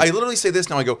 I literally say this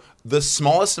now. I go the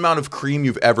smallest amount of cream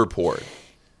you've ever poured.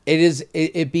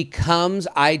 It becomes.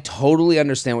 I totally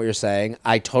understand what you're saying.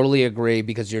 I totally agree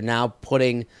because you're now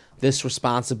putting this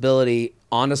responsibility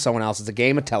onto someone else. It's a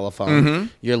game of telephone. Mm-hmm.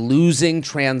 You're losing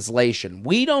translation.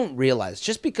 We don't realize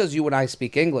just because you and I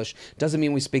speak English doesn't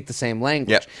mean we speak the same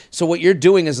language. Yep. So what you're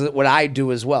doing is what I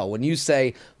do as well. When you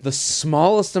say the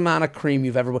smallest amount of cream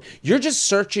you've ever, you're just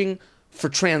searching for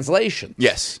translation.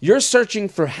 Yes. You're searching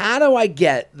for how do I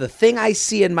get the thing I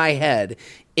see in my head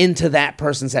into that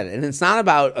person's head. And it's not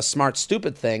about a smart,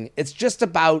 stupid thing. It's just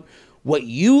about what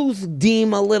you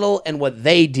deem a little and what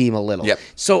they deem a little. Yep.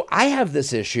 So I have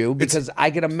this issue because I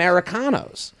get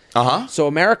Americanos. Uh-huh. So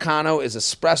Americano is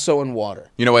espresso and water.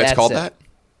 You know why it's called that?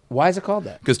 Why is it called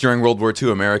that? Because during World War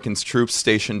II, Americans troops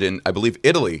stationed in, I believe,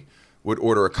 Italy would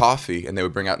order a coffee and they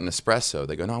would bring out an espresso.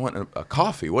 They go, no, I want a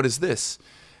coffee. What is this?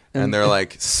 And they're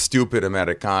like, stupid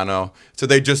Americano. So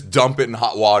they just dump it in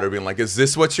hot water, being like, is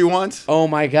this what you want? Oh,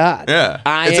 my God. Yeah.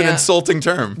 It's an insulting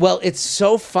term. Well, it's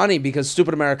so funny because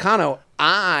stupid Americano,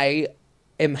 I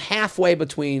am halfway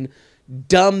between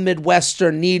dumb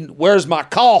Midwestern where's my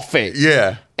coffee?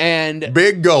 Yeah. And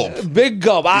big gulp.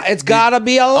 It's got to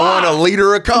be a lot. I want a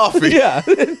liter of coffee. Yeah.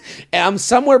 And I'm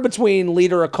somewhere between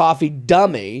liter of coffee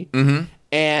dummy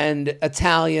and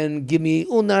Italian, give me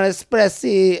una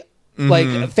espressi.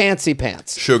 Like fancy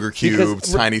pants, sugar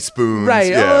cubes, tiny spoons, right?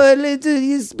 Yeah.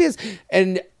 Oh,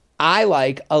 and I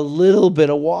like a little bit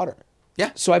of water.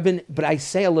 Yeah. So but I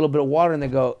say a little bit of water, and they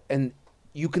go, and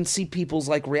you can see people's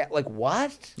like react, like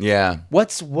what? Yeah. What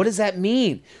does that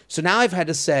mean? So now I've had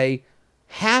to say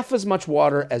half as much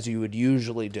water as you would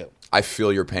usually do. I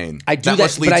feel your pain. I do that that,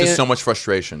 must lead but to I- so much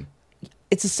frustration.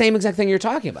 It's the same exact thing you're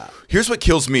talking about. Here's what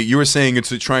kills me. You were saying it's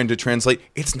trying to translate.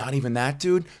 It's not even that,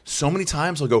 dude. So many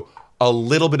times I'll go a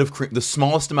little bit of cream, the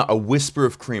smallest amount, a whisper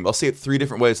of cream. I'll say it 3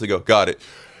 different ways. They go, got it.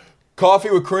 Coffee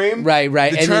with cream? Right. They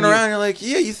And turn then around and you're like,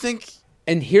 yeah, you think...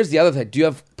 And here's the other thing. Do you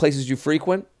have places you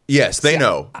frequent? Yes, they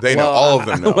know. They know. Well, All of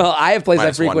them know. well, I have places I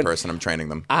Minus one frequent. person. I'm training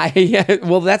them.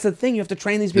 Well, that's the thing. You have to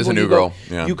train these people. There's a and new you go- girl,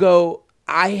 yeah. You go,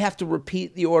 I have to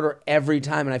repeat the order every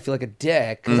time, and I feel like a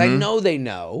dick because I know they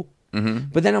know.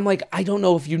 But then I'm like, I don't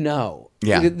know if you know.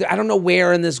 Yeah. I don't know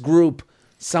where in this group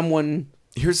someone...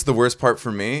 Here's the worst part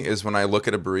for me is when I look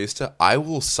at a barista, I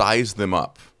will size them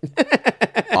up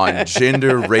on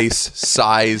gender, race,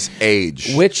 size,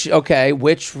 age. Which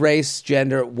race,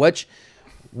 gender, what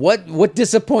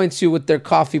disappoints you with their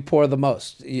coffee pour the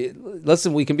most?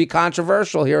 Listen, we can be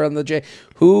controversial here on the J.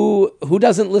 Who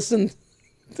doesn't listen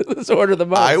to this order the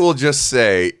most? I will just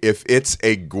say, if it's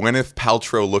a Gwyneth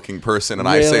Paltrow looking person and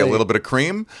I say a Really? little bit of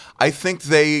cream, I think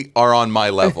they are on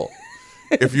my level.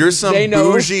 If you're some They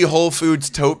know. bougie Whole Foods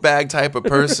tote bag type of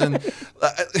person,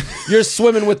 You're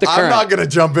swimming with the current. I'm not gonna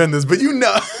jump in this, but you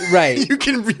know, Right. You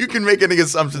can make any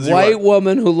assumptions you White want.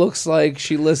 woman who looks like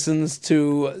she listens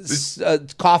to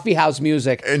coffee house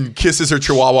music. And kisses her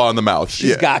chihuahua on the mouth.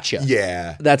 She's got you.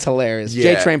 Yeah. That's hilarious.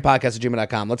 Yeah.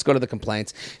 JTrainPodcast@gmail.com. Let's go to the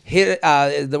complaints.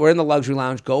 We're in the luxury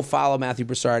lounge. Go follow Matthew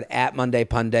Broussard at Monday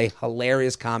Punday.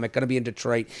 Hilarious comic. Going to be in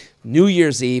Detroit New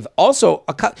Year's Eve. Also,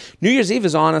 New Year's Eve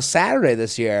is on a Saturday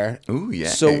this year. Ooh, yeah.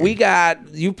 So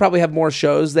you probably have more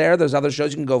shows there. There's other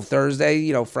shows. You can go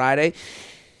Thursday, Friday.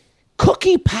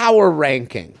 Cookie power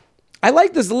ranking. I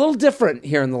like this. A little different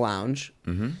here in the lounge.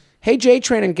 Mm-hmm. Hey,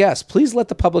 J-Train and guests, please let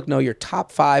the public know your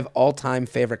top 5 all-time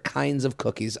favorite kinds of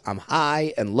cookies. I'm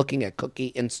high and looking at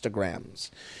cookie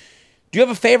Instagrams. Do you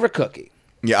have a favorite cookie?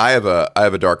 Yeah, I have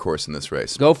a dark horse in this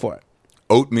race. Go for it.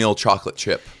 Oatmeal chocolate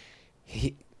chip.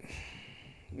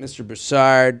 Mr.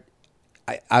 Broussard,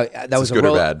 that was good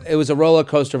or bad? It was a roller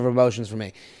coaster of emotions for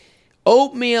me.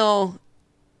 Oatmeal,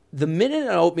 the minute an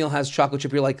oatmeal has chocolate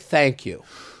chip, you're like, thank you.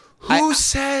 Who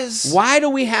says? Why do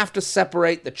we have to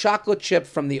separate the chocolate chip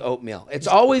from the oatmeal? It's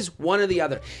always one or the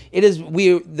other.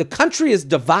 The country is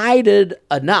divided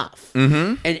enough.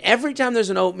 Mm-hmm. And every time there's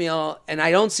an oatmeal and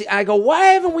I go, why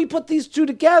haven't we put these two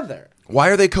together? Why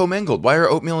are they commingled? Why are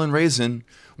oatmeal and raisin?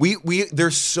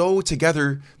 They're so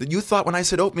together that you thought when I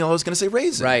said oatmeal, I was going to say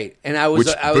raisin. Right. And I was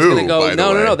Which, going to boo, go, by the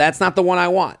no, way. that's not the one I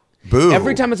want. Boo.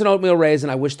 Every time it's an oatmeal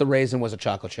raisin, I wish the raisin was a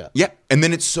chocolate chip. Yeah, and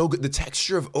then it's so good. The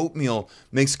texture of oatmeal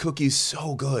makes cookies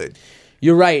so good.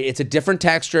 You're right. It's a different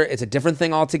texture. It's a different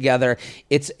thing altogether.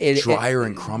 It's Drier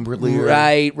and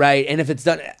crumblier. Right. And if it's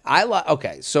done,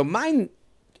 okay. So mine,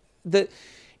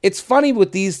 it's funny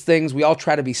with these things. We all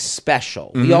try to be special.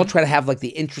 Mm-hmm. We all try to have like the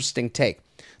interesting take.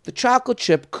 The chocolate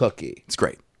chip cookie, It's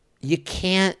great. you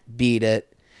can't beat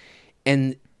it.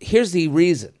 And here's the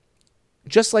reason.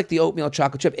 Just like the oatmeal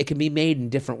chocolate chip, it can be made in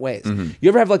different ways. Mm-hmm. You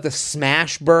ever have like the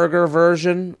smash burger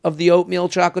version of the oatmeal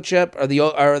chocolate chip or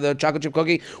the chocolate chip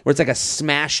cookie, where it's like a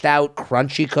smashed out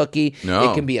crunchy cookie?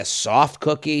 No. It can be a soft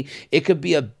cookie. It could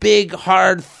be a big,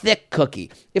 hard, thick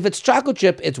cookie. If it's chocolate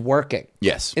chip, it's working.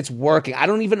 Yes. It's working. I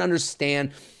don't even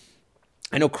understand.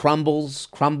 I know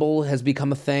Crumble has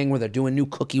become a thing where they're doing new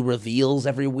cookie reveals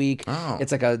every week. Oh.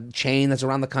 It's like a chain that's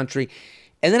around the country.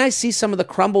 And then I see some of the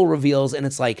Crumble reveals and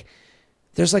it's like,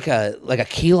 there's like a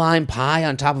key lime pie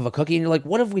on top of a cookie, and you're like,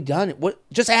 "What have we done?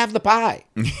 Just have the pie."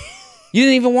 You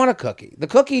didn't even want a cookie. The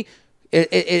cookie,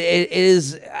 it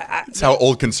is. It's how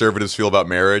old conservatives feel about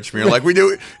marriage. I mean, like we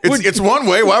do. It's one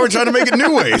way. Why are we trying to make it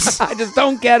new ways? I just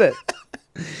don't get it.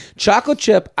 Chocolate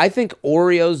chip. I think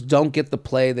Oreos don't get the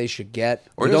play they should get.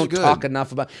 We Oreos don't are good. talk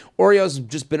enough about Oreos. Have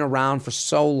just been around for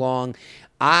so long.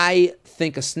 I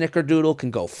think a Snickerdoodle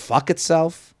can go fuck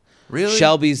itself. Really?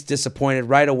 Shelby's disappointed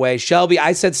right away. Shelby,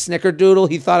 I said Snickerdoodle.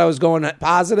 He thought I was going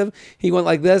positive. He went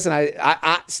like this, and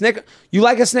you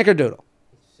like a Snickerdoodle?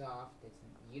 It's soft.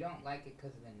 You don't like it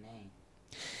because of the name.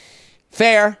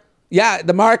 Fair. Yeah,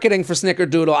 the marketing for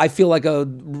Snickerdoodle, I feel like a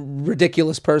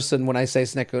ridiculous person when I say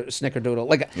Snickerdoodle.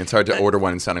 Like, It's hard to order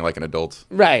one and sounding like an adult.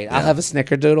 right, I'll have a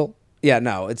Snickerdoodle. Yeah,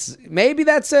 no, maybe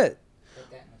that's it.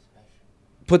 Put that in the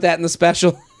special. Put that in the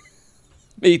special.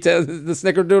 Me too, the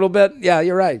Snickerdoodle bit. Yeah,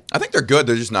 you're right. I think they're good.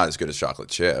 They're just not as good as chocolate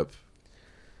chip.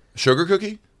 Sugar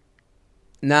cookie?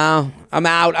 No, I'm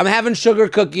out. I'm having sugar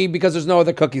cookie because there's no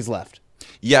other cookies left.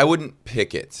 Yeah, I wouldn't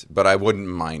pick it, but I wouldn't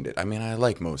mind it. I mean, I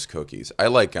like most cookies. I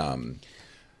like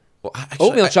well, actually,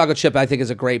 Oatmeal chocolate chip, I think, is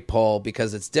a great pull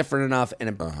because it's different enough and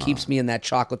it keeps me in that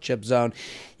chocolate chip zone.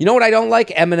 You know what I don't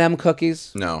like? M&M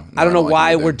cookies. No, I don't know like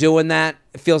why them either. we're doing that.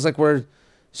 It feels like we're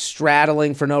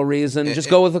straddling for no reason. Just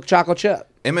go with a chocolate chip.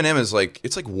 M&M is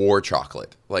it's like war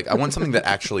chocolate. Like I want something that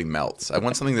actually melts. I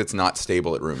want something that's not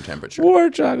stable at room temperature.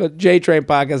 War chocolate. JTrain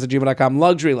Podcast at gmail.com.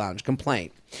 Luxury Lounge.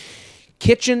 Complaint.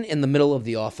 Kitchen in the middle of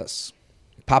the office.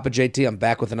 Papa JT, I'm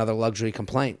back with another luxury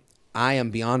complaint. I am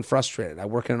beyond frustrated. I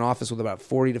work in an office with about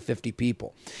 40 to 50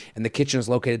 people, and the kitchen is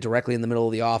located directly in the middle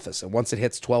of the office. And once it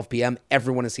hits 12 p.m.,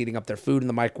 everyone is heating up their food in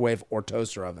the microwave or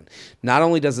toaster oven. Not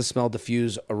only does the smell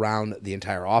diffuse around the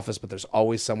entire office, but there's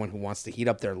always someone who wants to heat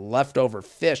up their leftover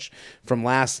fish from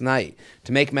last night.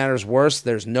 To make matters worse,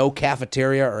 there's no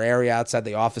cafeteria or area outside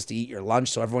the office to eat your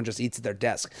lunch, so everyone just eats at their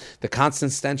desk. The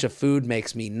constant stench of food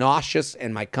makes me nauseous,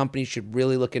 and my company should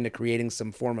really look into creating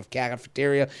some form of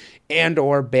cafeteria and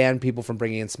or ban people from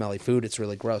bringing in smelly food. It's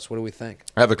really gross. What do we think?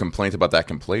 I have a complaint about that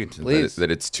complaint. Please. That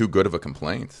it's too good of a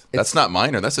complaint. That's not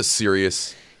minor. That's a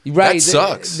serious. Right. That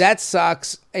sucks. That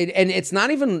sucks. And it's not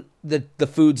even that the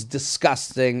food's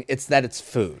disgusting. It's that it's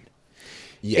food.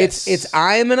 Yes. It's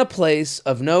I am in a place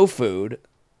of no food,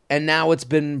 and now it's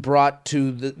been brought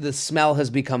to the smell has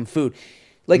become food.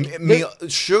 Like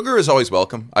sugar is always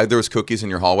welcome. There was cookies in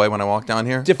your hallway when I walked down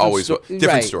here. Different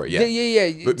right. story. Yeah,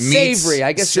 yeah. But Savory.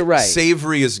 I guess you're right.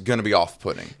 Savory is going to be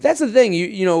off-putting. That's the thing.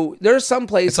 You know, there are some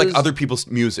places. It's like other people's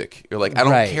music. You're like, I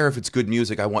don't Right. care if it's good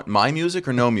music. I want my music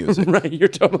or no music. Right. You're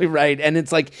totally right. And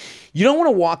it's like you don't want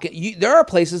to walk in. There are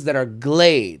places that are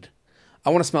Glade. I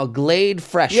want to smell Glade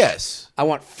fresh. Yes. I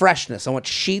want freshness. I want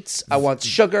sheets. I want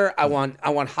sugar. I want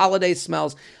holiday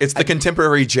smells. It's the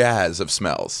contemporary jazz of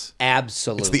smells.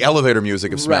 Absolutely. It's the elevator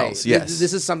music of smells. Right. Yes.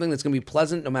 This is something that's going to be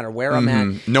pleasant no matter where I'm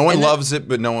at. No one And loves it,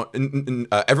 but no one.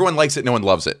 Everyone likes it. No one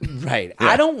loves it. Right.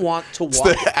 I don't want to walk.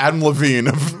 The Adam Levine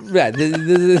of. Right.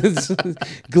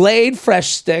 Glade fresh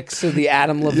sticks are the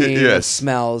Adam Levine of Yes.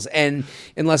 smells. And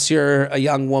unless you're a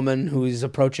young woman who's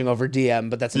approaching over DM,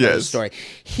 but that's another Yes. story.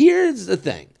 Here's the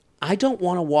thing. I don't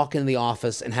want to walk into the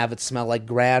office and have it smell like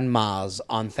grandma's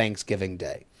on Thanksgiving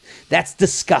Day. That's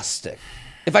disgusting.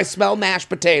 If I smell mashed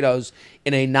potatoes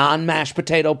in a non-mashed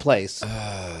potato place,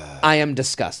 I am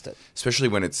disgusted. Especially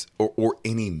when it's or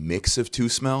any mix of two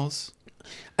smells.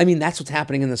 I mean, that's what's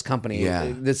happening in this company,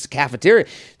 Yeah. this cafeteria.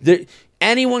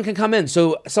 Anyone can come in.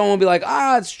 So someone will be like,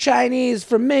 it's Chinese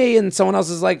for me. And someone else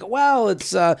is like, well,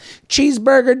 it's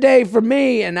cheeseburger day for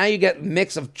me. And now you get a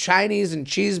mix of Chinese and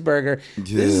cheeseburger.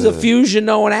 This is a fusion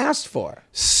no one asked for.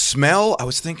 Smell, I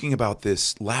was thinking about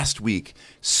this last week.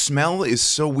 Smell is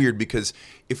so weird because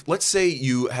if, let's say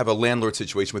you have a landlord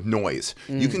situation with noise,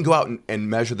 you can go out and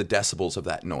measure the decibels of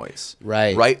that noise.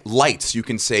 Right. Right? Lights, you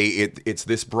can say it's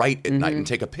this bright at night and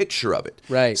take a picture of it.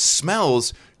 Right.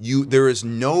 Smells, there is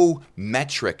no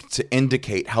metric to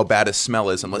indicate how bad a smell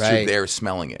is unless Right. you're there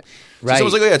smelling it. So Right.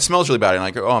 someone's like, oh yeah, it smells really bad. And I'm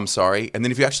like, oh, I'm sorry. And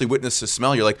then if you actually witness the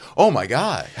smell, you're like, oh my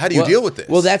God, how do you deal with this?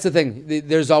 Well, that's the thing.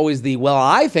 There's always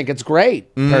I think it's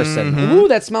great person. Ooh,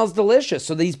 that smells delicious.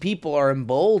 So these people are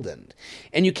emboldened.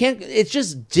 And you can't, it's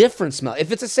just different smell.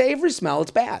 If it's a savory smell, it's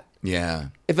bad. Yeah.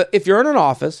 If you're in an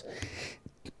office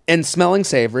and smelling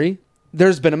savory,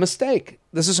 there's been a mistake.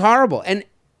 This is horrible. And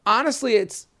honestly,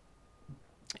 it's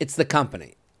the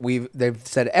company. They've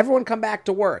said, everyone come back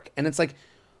to work. And it's like,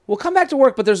 well, come back to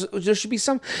work, but there should be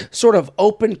some sort of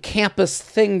open campus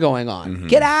thing going on.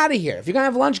 Get out of here. If you're going to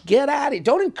have lunch, get out of here.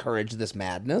 Don't encourage this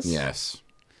madness. Yes.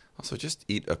 Also, just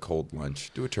eat a cold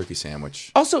lunch. Do a turkey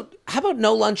sandwich. Also, how about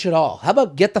no lunch at all? How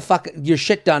about get your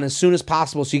shit done as soon as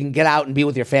possible so you can get out and be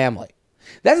with your family?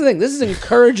 That's the thing. This is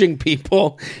encouraging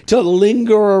people to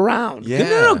linger around. Yeah.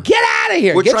 No, get out of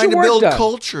here. We're Get trying your to work build done.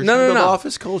 culture. No, Build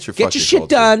office culture. Get Fuck your your shit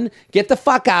culture. done. Get the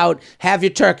fuck out. Have your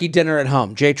turkey dinner at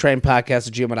home.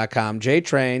 JTrainPodcast@gmail.com.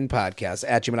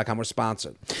 JTrainPodcast@gmail.com. We're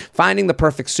sponsored. Finding the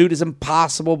perfect suit is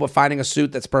impossible, but finding a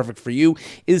suit that's perfect for you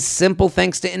is simple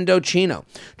thanks to Indochino.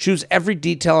 Choose every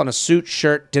detail on a suit,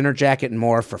 shirt, dinner jacket, and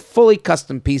more for fully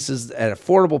custom pieces at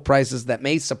affordable prices that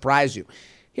may surprise you.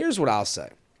 Here's what I'll say.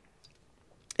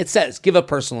 It says, give a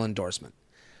personal endorsement.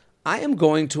 I am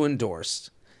going to endorse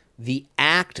the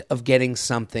act of getting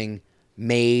something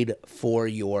made for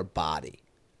your body.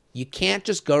 You can't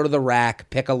just go to the rack,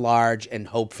 pick a large, and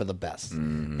hope for the best.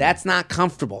 That's not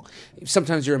comfortable.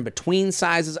 Sometimes you're in between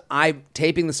sizes. I'm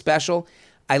taping the special.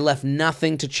 I left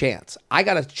nothing to chance. I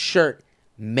got a shirt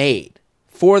made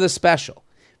for the special,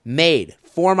 made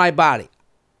for my body.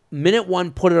 Minute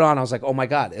one, put it on. I was like, oh my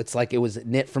God, it's like it was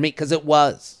knit for me, because it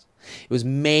was. It was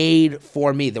made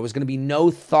for me. There was going to be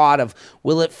no thought of,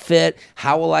 will it fit?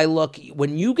 How will I look?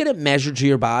 When you get it measured to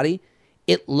your body,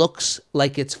 it looks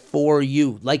like it's for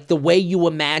you, like the way you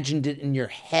imagined it in your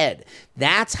head.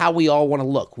 That's how we all want to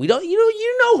look. We don't,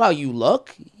 you know how you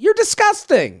look. You're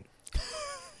disgusting.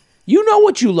 You know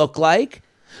what you look like,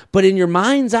 but in your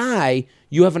mind's eye,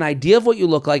 you have an idea of what you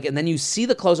look like, and then you see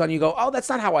the clothes on, you go, oh, that's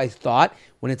not how I thought.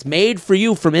 When it's made for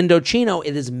you from Indochino,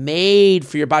 it is made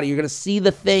for your body. You're going to see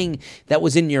the thing that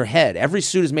was in your head. Every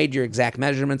suit is made to your exact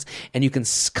measurements, and you can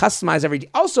customize every...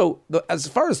 Also, as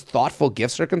far as thoughtful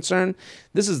gifts are concerned,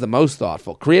 this is the most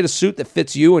thoughtful. Create a suit that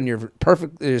fits you and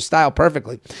your style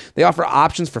perfectly. They offer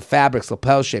options for fabrics,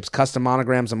 lapel shapes, custom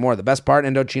monograms, and more. The best part,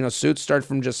 Indochino suits start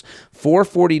from just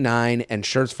 $449 and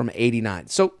shirts from $89.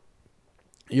 So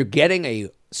you're getting a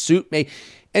suit made...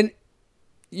 And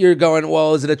you're going,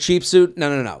 well, is it a cheap suit?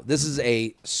 No. This is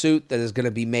a suit that is going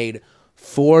to be made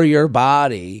for your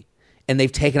body, and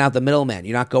they've taken out the middleman.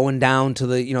 You're not going down to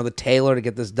the tailor to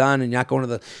get this done, and you're not going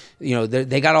to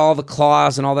they got all the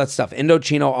claws and all that stuff.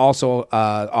 Indochino also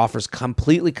offers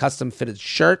completely custom fitted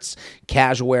shirts,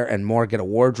 casual wear, and more. Get a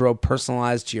wardrobe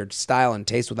personalized to your style and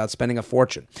taste without spending a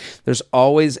fortune.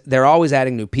 They're always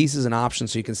adding new pieces and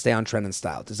options so you can stay on trend and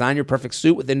style. Design your perfect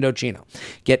suit with Indochino.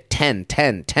 Get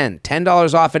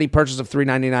 $10 off any purchase of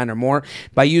 $3.99 or more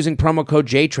by using promo code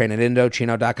JTRAIN at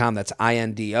Indochino.com. That's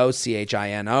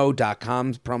INDOCHINO.com.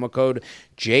 Promo code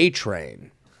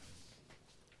JTRAIN.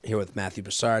 Here with Matthew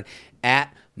Broussard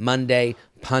at Monday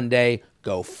Punday.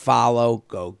 Go follow,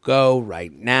 go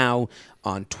right now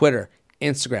on Twitter,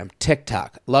 Instagram,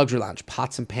 TikTok, Luxury Lounge,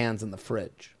 pots and pans in the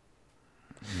fridge.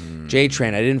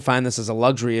 JTRAIN, I didn't find this as a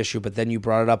luxury issue, but then you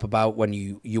brought it up about when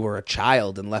you were a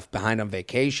child and left behind on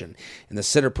vacation, and the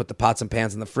sitter put the pots and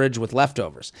pans in the fridge with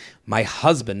leftovers. My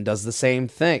husband does the same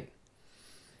thing.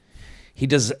 He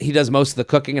does most of the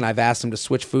cooking, and I've asked him to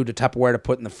switch food to Tupperware to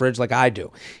put in the fridge like I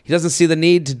do. He doesn't see the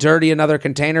need to dirty another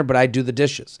container, but I do the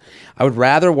dishes. I would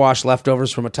rather wash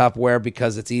leftovers from a Tupperware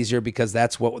because it's easier, because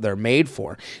that's what they're made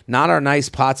for, not our nice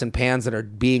pots and pans that are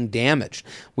being damaged.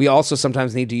 We also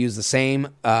sometimes need to use the same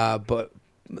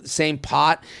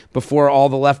pot before all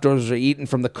the leftovers are eaten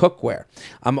from the cookware.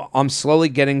 I'm slowly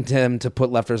getting him to put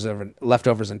leftovers in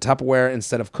Tupperware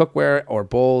instead of cookware or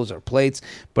bowls or plates,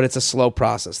 but it's a slow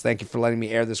process. Thank you for letting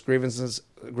me air this grievance,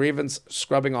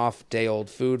 scrubbing off day-old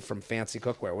food from fancy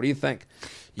cookware. What do you think?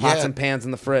 Pots and pans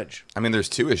in the fridge. I mean, there's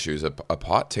two issues. A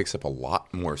pot takes up a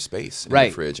lot more space in the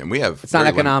fridge, and we have... It's not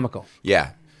economical.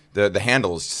 Yeah. The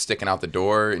handle is sticking out the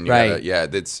door, and you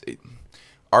gotta,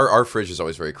 our fridge is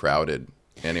always very crowded.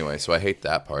 Anyway, so I hate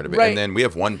that part of it. Right. And then we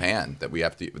have one pan that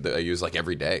I use like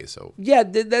every day. So yeah,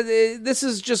 this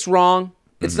is just wrong.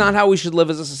 It's not how we should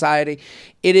live as a society.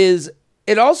 It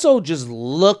also just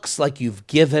looks like you've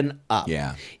given up.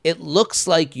 Yeah. It looks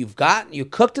like you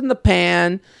cooked in the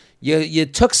pan, you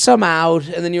took some out,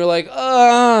 and then you're like,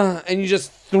 and you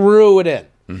just threw it in.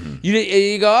 Mm-hmm.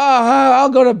 You go, I'll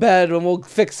go to bed and we'll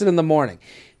fix it in the morning.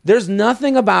 There's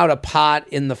nothing about a pot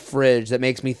in the fridge that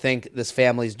makes me think this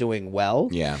family's doing well.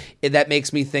 Yeah. That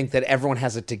makes me think that everyone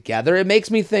has it together. It makes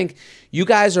me think you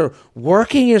guys are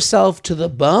working yourself to the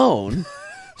bone.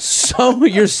 So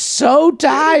you're so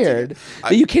tired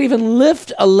that you can't even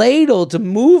lift a ladle to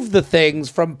move the things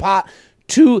from pot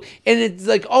to, and it's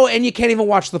like, and you can't even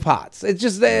watch the pots. It's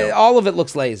just all of it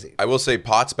looks lazy. I will say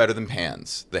pots better than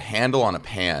pans. The handle on a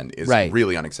pan is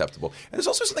really unacceptable. And there's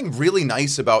also something really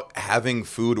nice about having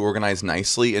food organized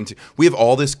nicely. And we have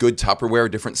all this good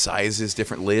Tupperware, different sizes,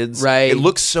 different lids. Right. It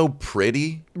looks so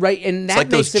pretty. Right. And it's like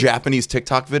those Japanese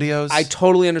TikTok videos. I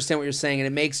totally understand what you're saying, and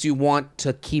it makes you want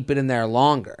to keep it in there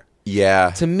longer. Yeah.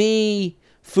 To me,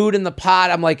 food in the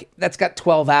pot, I'm like, that's got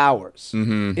 12 hours.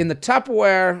 Mm-hmm. In the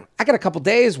Tupperware, I got a couple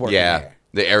days working there.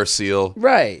 The air seal.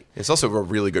 Right. It's also a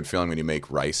really good feeling when you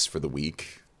make rice for the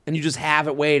week. And you just have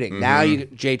it waiting. Mm-hmm. Now you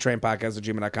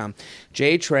JTrainPodcast@gmail.com.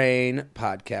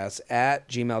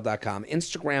 JTrainPodcast@gmail.com.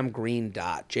 Instagram green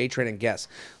dot. JTrain and Guess.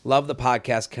 Love the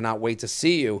podcast. Cannot wait to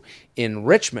see you in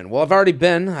Richmond. Well, I've already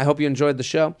been. I hope you enjoyed the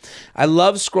show. I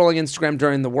love scrolling Instagram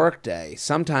during the workday.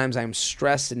 Sometimes I'm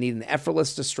stressed and need an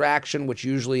effortless distraction, which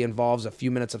usually involves a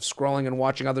few minutes of scrolling and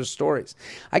watching others' stories.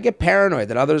 I get paranoid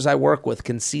that others I work with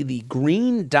can see the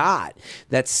green dot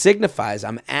that signifies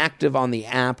I'm active on the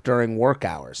app during work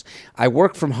hours. I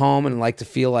work from home and like to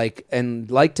feel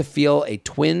a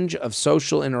twinge of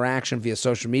social interaction via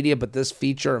social media, but this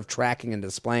feature of tracking and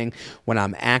displaying when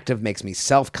I'm active makes me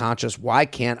self-conscious. Why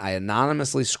can't I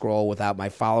anonymously scroll without my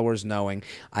followers knowing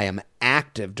I am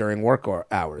active during work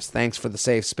hours? Thanks for the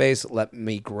safe space. Let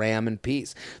me Graham in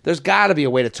peace. There's got to be a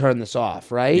way to turn this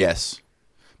off, right? Yes.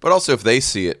 But also if they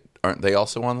see it aren't they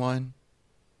also online?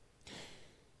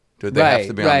 Do they have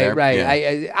to be on there? Right.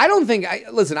 Yeah. I don't think.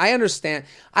 Listen, I understand.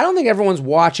 I don't think everyone's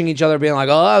watching each other being like,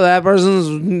 "Oh, that person's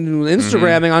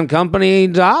Instagramming on company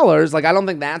dollars." Like, I don't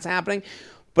think that's happening.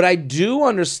 But I do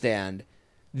understand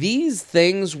these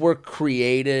things were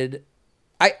created.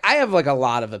 I have like a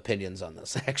lot of opinions on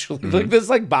this. Actually, like this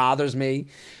like bothers me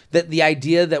that the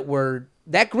idea that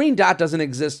that green dot doesn't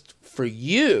exist for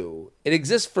you. It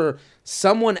exists for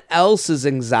someone else's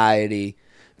anxiety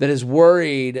that is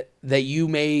worried that you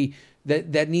may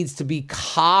that needs to be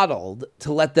coddled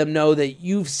to let them know that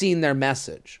you've seen their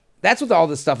message. That's what all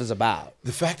this stuff is about.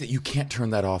 The fact that you can't turn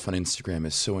that off on Instagram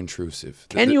is so intrusive.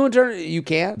 Can you turn? You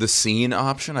can't. The scene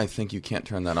option, I think you can't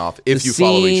turn that off if The you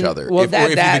follow each scene- other, well, or if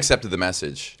you've that- accepted the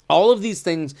message. All of these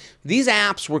things, these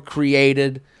apps were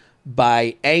created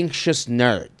by anxious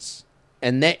nerds,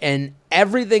 and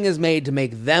everything is made to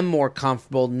make them more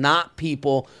comfortable, not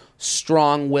people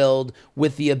strong-willed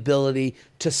with the ability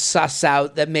to suss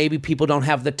out that maybe people don't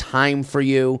have the time for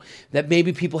you, that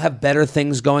maybe people have better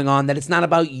things going on, that it's not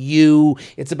about you,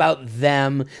 it's about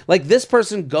them. Like, this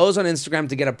person goes on Instagram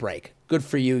to get a break. Good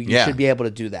for you. You Yeah. should be able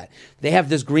to do that. They have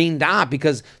this green dot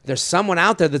because there's someone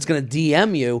out there that's going to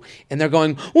DM you and they're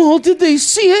going, well, did they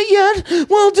see it yet?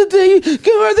 Well, are they going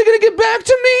to get back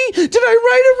to me? Did I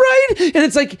write it right? And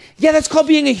it's like, yeah, that's called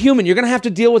being a human. You're going to have to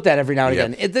deal with that every now and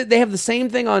Yep. again. They have the same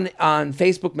thing on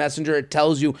Facebook Messenger. It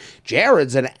tells you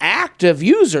Jared's an active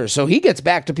user, so he gets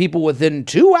back to people within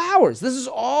 2 hours. This is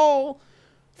all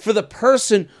for the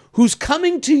person who's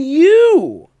coming to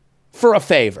you for a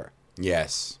favor.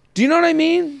 Yes. Do you know what I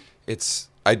mean? It's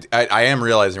I am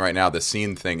realizing right now the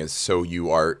scene thing is so you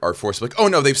are forced like, oh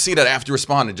no, they've seen it, I have to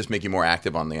respond and just make you more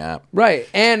active on the app. Right.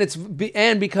 And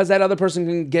because that other person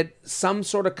can get some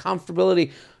sort of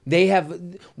comfortability,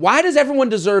 why does everyone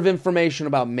deserve information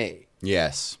about me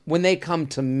Yes. when they come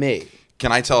to me?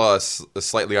 Can I tell us a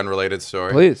slightly unrelated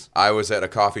story? Please. I was at a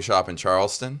coffee shop in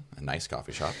Charleston, a nice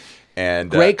coffee shop. And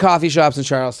Great coffee shops in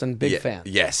Charleston. Big fan.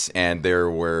 Yes, and there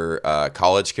were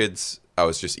college kids. I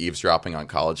was just eavesdropping on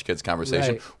college kids'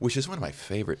 conversation, Right. which is one of my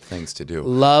favorite things to do.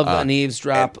 Love an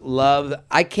eavesdrop.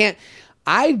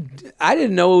 I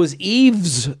didn't know it was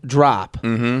eavesdrop,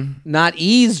 not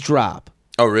eavesdrop.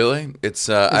 Oh, really? It's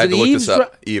I had it to look this up.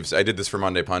 eavesdrop? Eaves. I did this for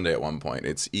Monday Punday at one point.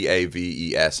 It's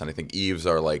EAVES, and I think eaves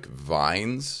are like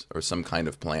vines or some kind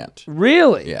of plant.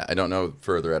 Really? Yeah, I don't know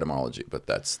further etymology, but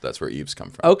that's where eaves come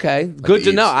from. Okay. Good to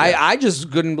eaves, know. yeah. I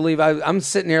just couldn't believe I'm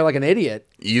sitting here like an idiot.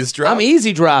 Eavesdrop. I'm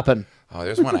easy dropping. Oh,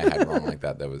 there's one I had wrong like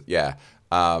that. That was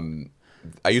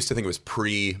I used to think it was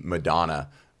pre-Madonna.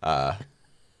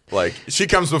 Like she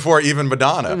comes before even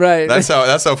Madonna. Right. That's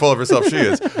how full of herself she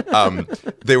is.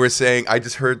 They were saying, I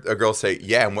just heard a girl say,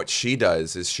 yeah, and what she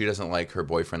does is she doesn't like her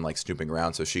boyfriend like snooping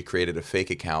around, so she created a fake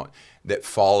account that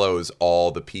follows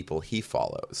all the people he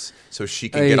follows, so she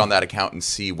can get on that account and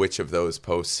see which of those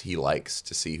posts he likes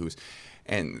to see who's.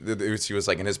 And she was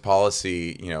like, in his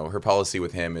policy, her policy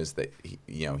with him is that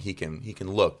he can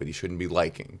look, but he shouldn't be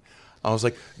liking. I was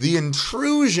like, the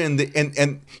intrusion,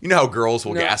 and you know how girls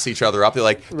will gas each other up. They're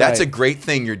like, that's Right. a great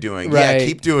thing you're doing. Right. Yeah,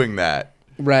 keep doing that.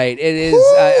 Right. It is.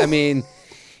 I mean,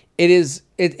 it is.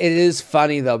 It is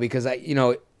funny though because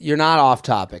you're not off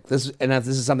topic. This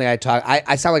is something I talk.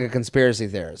 I sound like a conspiracy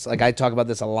theorist. Like I talk about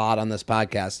this a lot on this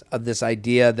podcast of this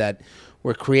idea that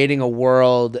we're creating a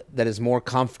world that is more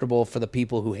comfortable for the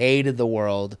people who hated the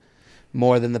world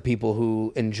more than the people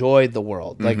who enjoyed the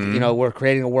world. Like, we're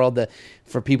creating a world that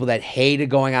for people that hated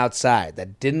going outside,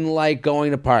 that didn't like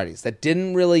going to parties, that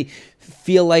didn't really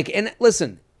feel like, and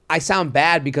listen, I sound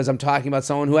bad because I'm talking about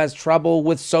someone who has trouble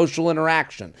with social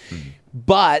interaction.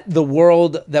 But the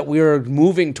world that we're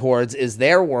moving towards is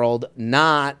their world,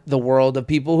 not the world of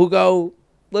people who go,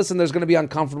 listen, there's going to be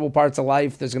uncomfortable parts of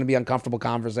life. There's going to be uncomfortable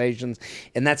conversations.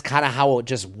 And that's kind of how it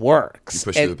just works. You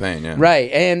push through the pain, yeah.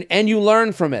 Right. And you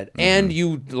learn from it. And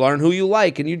you learn who you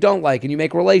like and you don't like. And you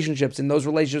make relationships. And those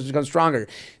relationships become stronger.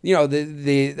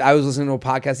 I was listening to a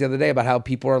podcast the other day about how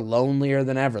people are lonelier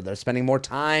than ever. They're spending more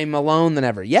time alone than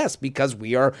ever. Yes, because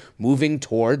we are moving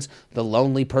towards the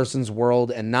lonely person's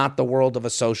world and not the world of a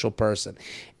social person.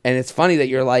 And it's funny that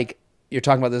you're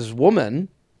talking about this woman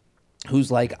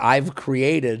who's like, I've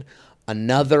created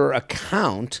another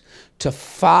account to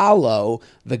follow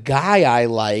the guy I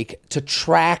like, to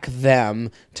track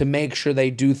them, to make sure they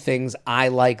do things I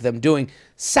like them doing.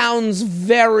 Sounds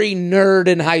very nerd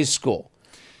in high school.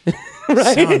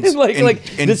 Right? Sounds like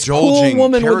this cool indulging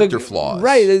woman character with flaws.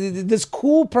 Right. This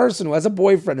cool person who has a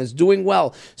boyfriend, is doing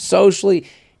well socially.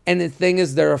 And the thing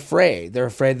is, they're afraid. They're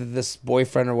afraid that this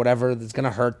boyfriend or whatever is going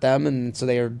to hurt them. And so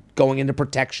they are going into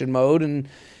protection mode. And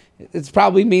it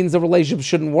probably means the relationship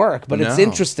shouldn't work, but it's No.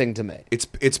 interesting to me.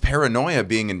 It's paranoia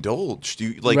being indulged.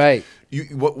 Right.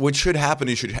 What should happen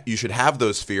is you should have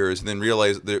those fears and then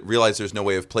realize there's no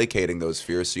way of placating those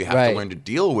fears. So you have Right. to learn to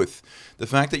deal with the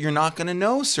fact that you're not going to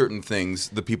know certain things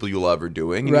the people you love are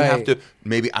doing, and you have Right. to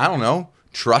maybe, I don't know,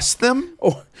 trust them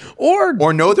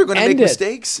Or know they're going to end make it.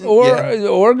 mistakes.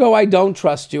 Or go, I don't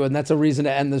trust you, and that's a reason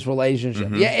to end this relationship.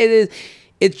 Mm-hmm. Yeah, it is.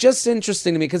 It's just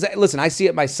interesting to me because, listen, I see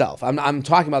it myself. I'm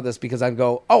talking about this because I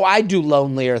go, oh, I do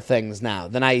lonelier things now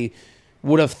than I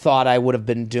would have thought I would have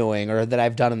been doing or that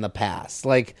I've done in the past.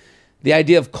 Like the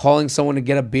idea of calling someone to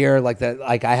get a beer like that,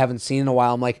 like I haven't seen in a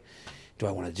while. I'm like, do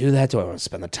I want to do that? Do I want to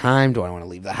spend the time? Do I want to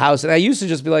leave the house? And I used to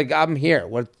just be like, I'm here.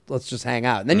 Let's just hang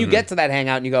out. And then you get to that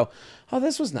hangout and you go, oh,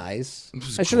 this was nice.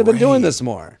 I should have been doing great. this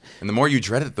more. And the more you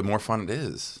dread it, the more fun it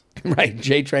is. Right.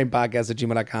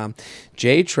 JTrainPodcast@gmail.com.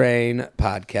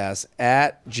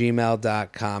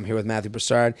 JTrainPodcast@gmail.com. Here with Matthew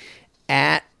Broussard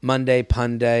at Monday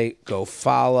Punday. Go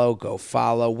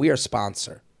follow. We are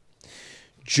sponsor.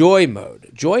 Joy Mode.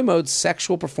 Joy Mode's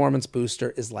sexual performance booster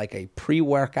is like a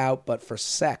pre-workout, but for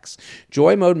sex.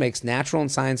 Joy Mode makes natural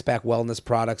and science-backed wellness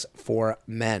products for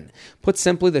men. Put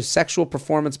simply, the sexual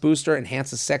performance booster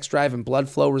enhances sex drive and blood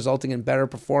flow, resulting in better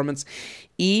performance.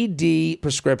 ED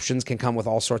prescriptions can come with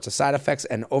all sorts of side effects,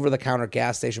 and over-the-counter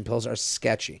gas station pills are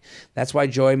sketchy. That's why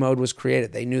Joy Mode was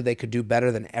created. They knew they could do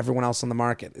better than everyone else on the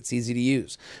market. It's easy to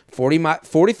use.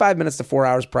 45 minutes to 4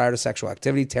 hours prior to sexual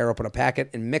activity, tear open a packet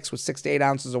and mix with 6 to 8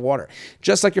 ounces of water.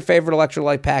 Just like your favorite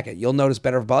electrolyte packet. You'll notice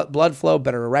better blood flow,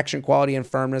 better erection quality and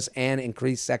firmness, and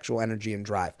increased sexual energy and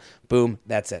drive. Boom,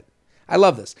 that's it. I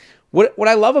love this. What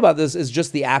I love about this is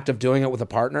just the act of doing it with a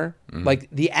partner. Like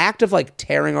the act of like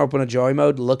tearing open a Joy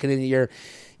Mode, looking at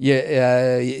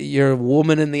your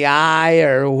woman in the eye,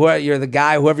 or you're the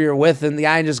guy, whoever you're with in the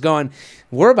eye, and just going,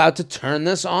 we're about to turn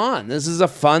this on. This is a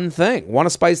fun thing. Want to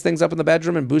spice things up in the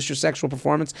bedroom and boost your sexual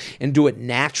performance and do it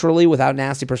naturally without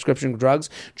nasty prescription drugs?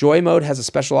 Joy Mode has a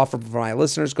special offer for my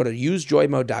listeners. Go to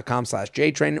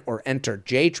usejoymode.com/JTrain or enter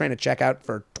JTrain at checkout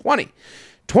for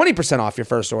 20% off your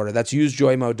first order. That's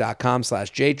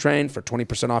usejoymode.com/JTrain for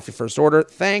 20% off your first order.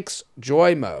 Thanks,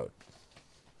 Joy Mode.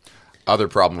 Other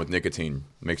problem with nicotine,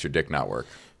 makes your dick not work.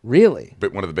 Really?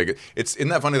 But one of the biggest, isn't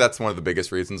that funny? That's one of the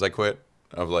biggest reasons I quit.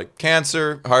 Of like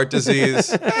cancer, heart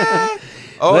disease.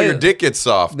 Your dick gets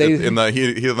soft in the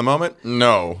heat of the moment.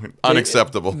 No,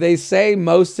 unacceptable. They say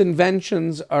most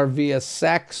inventions are via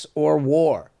sex or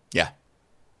war. Yeah.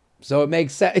 So it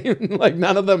makes sense. Like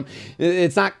none of them.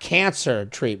 It's not cancer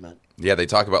treatment. Yeah, they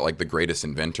talk about like the greatest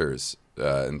inventors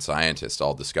and scientists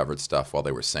all discovered stuff while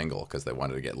they were single because they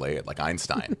wanted to get laid, like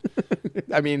Einstein.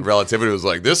 I mean, Relativity was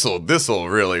like, this'll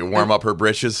really warm up her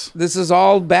britches. this is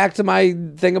all back to my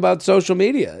thing about social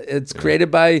media. It's created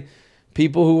by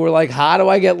people who were like, how do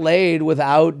I get laid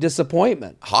without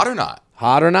disappointment? Hot or not?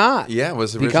 Hot or not? Yeah, it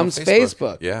was original becomes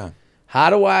Facebook. Yeah. How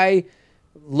do I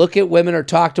look at women or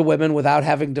talk to women without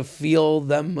having to feel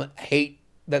them hate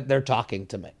that they're talking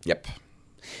to me? Yep.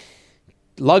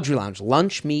 Luxury Lounge,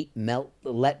 lunch meat melt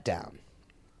letdown.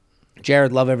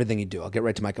 Jared, love everything you do. I'll get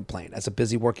right to my complaint. As a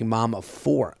busy working mom of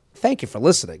 4, thank you for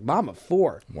listening. Mom of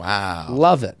 4. Wow.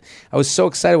 Love it. I was so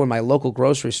excited when my local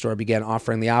grocery store began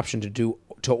offering the option to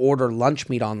order lunch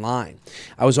meat online.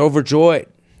 I was overjoyed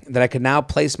that I could now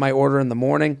place my order in the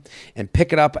morning and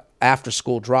pick it up after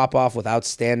school drop-off without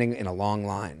standing in a long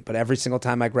line. But every single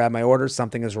time I grab my order,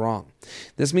 something is wrong.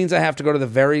 This means I have to go to the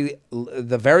very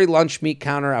lunch meat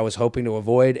counter I was hoping to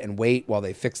avoid and wait while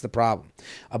they fix the problem.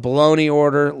 A bologna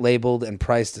order labeled and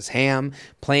priced as ham,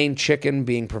 plain chicken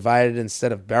being provided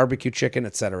instead of barbecue chicken,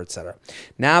 etc., etc.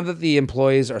 Now that the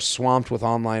employees are swamped with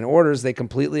online orders, they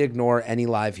completely ignore any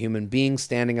live human being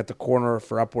standing at the corner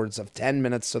for upwards of 10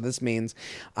 minutes. So this means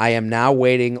I am now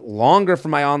waiting longer for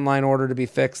my online order to be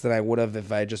fixed than I would have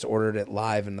if I just ordered it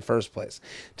live in the first place.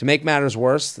 To make matters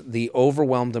worse, the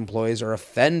overwhelmed employees are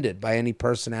offended by any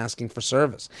person asking for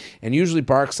service and usually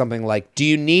bark something like, "Do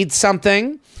you need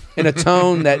something?" in a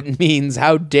tone that means,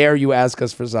 "How dare you ask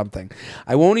us for something?"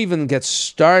 I won't even get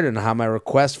started on how my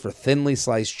request for thinly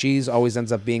sliced cheese always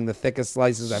ends up being the thickest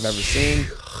slices I've ever seen.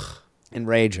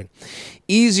 Enraging.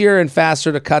 Easier and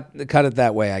faster to cut it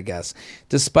that way, I guess.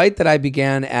 Despite that, I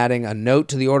began adding a note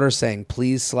to the order saying,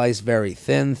 "Please slice very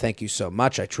thin. Thank you so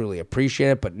much. I truly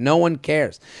appreciate it," but no one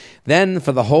cares. Then,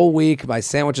 for the whole week, my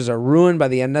sandwiches are ruined by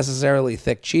the unnecessarily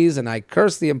thick cheese, and I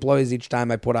curse the employees each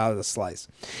time I put out a slice.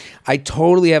 I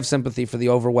totally have sympathy for the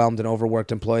overwhelmed and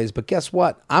overworked employees, but guess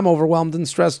what? I'm overwhelmed and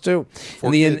stressed too.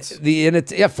 4 kids.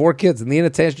 4 kids. And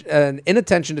the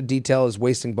inattention to detail is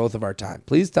wasting both of our time.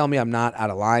 Please tell me I'm not not out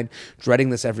of line, dreading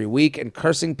this every week, and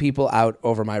cursing people out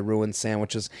over my ruined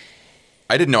sandwiches.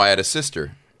 I didn't know I had a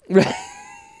sister.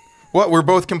 What? We're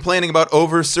both complaining about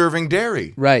over-serving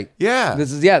dairy. Right. Yeah. This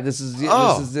is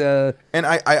And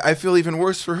I feel even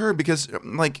worse for her because,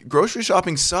 like, grocery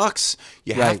shopping sucks.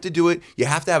 You have Right. to do it. You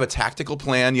have to have a tactical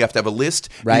plan. You have to have a list.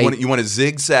 Right. You want to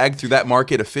zigzag through that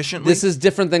market efficiently. this is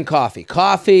different than coffee.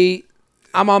 Coffee,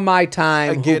 I'm on my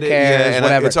time. I get Who it. cares? Yeah, and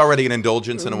whatever. it's already an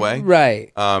indulgence in a way.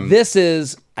 Right. This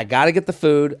is, I got to get the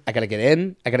food. I got to get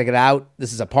in. I got to get out.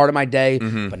 This is a part of my day,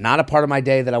 but not a part of my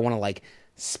day that I want to, like,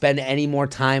 spend any more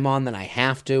time on than I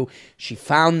have to. She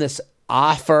found this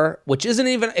offer, which isn't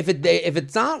even, if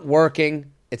it's not working,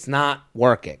 it's not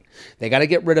working. They got to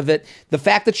get rid of it. The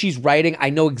fact that she's writing, I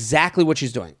know exactly what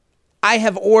she's doing. I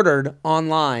have ordered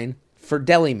online for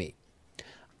deli meat.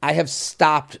 I have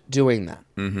stopped doing that.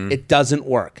 It doesn't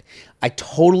work. I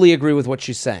totally agree with what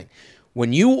she's saying.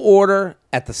 When you order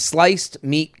at the sliced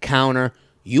meat counter,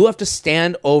 you have to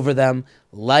stand over them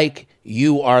like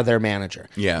you are their manager.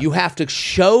 Yeah. You have to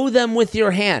show them with your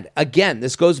hand. Again,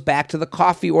 this goes back to the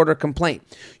coffee order complaint.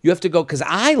 You have to go, because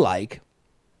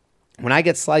when I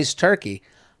get sliced turkey,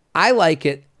 I like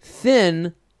it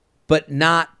thin, but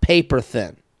not paper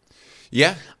thin.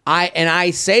 Yeah.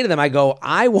 I say to them, I go,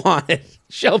 I want it.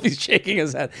 Shelby's shaking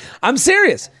his head. I'm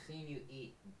serious. I've seen you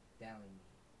eat deli meat.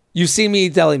 You've seen me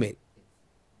eat deli meat.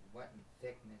 What in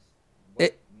thickness?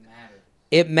 It- What matters?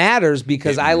 It matters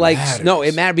because It I like matters. no.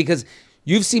 It matters because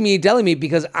you've seen me eat deli meat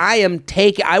because I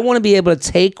want to be able to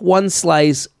take one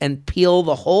slice and peel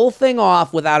the whole thing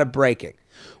off without it breaking.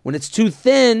 When it's too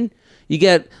thin, you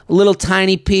get a little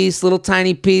tiny piece, little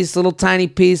tiny piece, little tiny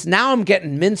piece. Now I'm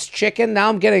getting minced chicken. Now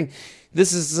I'm getting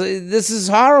this is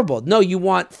horrible. No, you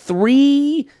want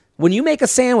 3. When you make a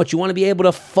sandwich, you want to be able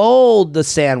to fold the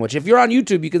sandwich. If you're on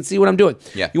YouTube, you can see what I'm doing.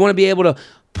 Yeah. You want to be able to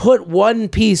put one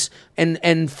piece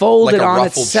and fold Like it a on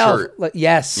ruffled itself. shirt.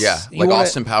 Yes. Yeah. You Like wanna-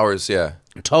 Austin Powers. Yeah.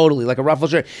 Totally, like a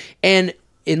ruffled shirt. And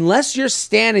unless you're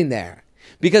standing there,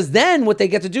 because then what they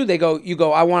get to do, you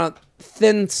go, I want a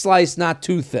thin slice, not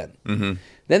too thin. Mm-hmm.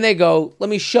 Then they go, let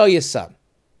me show you some.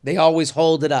 They always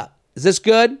hold it up. Is this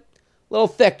good? A little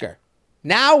thicker.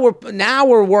 Now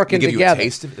we're working They give you a together.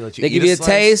 taste of it? Let you They eat give a you a slice?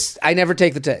 taste. I never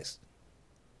take the taste.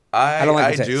 I don't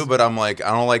like the do, taste. but I'm like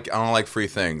I don't like free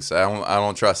things. I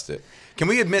don't trust it. Can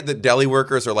we admit that deli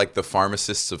workers are like the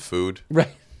pharmacists of food? Right.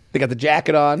 They got the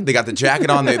jacket on. They got the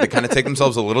jacket on. They kind of take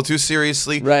themselves a little too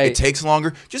seriously. Right. It takes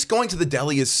longer. Just going to the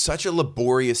deli is such a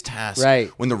laborious task. Right.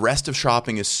 When the rest of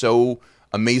shopping is so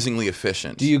amazingly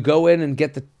efficient. Do you go in and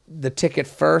get the ticket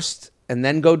first and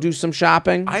then go do some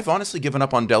shopping? I've honestly given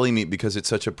up on deli meat because it's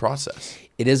such a process.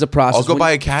 It is a process. I'll go When-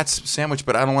 buy a cat's sandwich,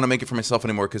 but I don't want to make it for myself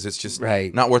anymore because it's just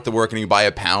Right. not worth the work. And you buy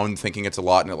a pound thinking it's a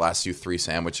lot, and it lasts you 3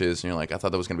 sandwiches, and you're like, I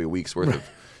thought that was going to be a week's worth of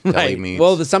deli Right. meat.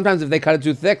 Well, sometimes if they cut it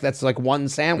too thick, that's like one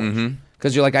sandwich.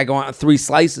 Because you're like, I go on 3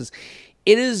 slices.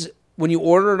 It is, when you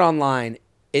order it online,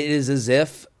 it is as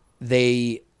if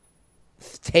they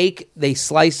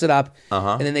slice it up,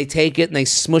 and then they take it and they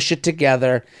smush it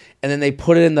together, and then they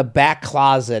put it in the back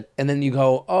closet, and then you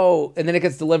go, oh, and then it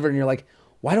gets delivered, and you're like,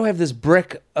 why do I have this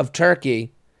brick of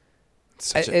turkey?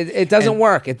 Such a- It doesn't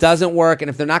work. It doesn't work. And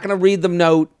if they're not going to read the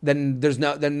note, then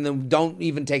then don't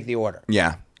even take the order.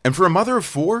 Yeah. And for a mother of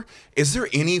 4, is there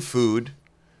any food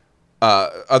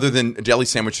other than deli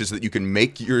sandwiches that you can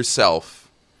make yourself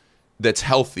that's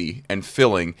healthy and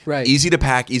filling, Right. easy to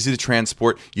pack, easy to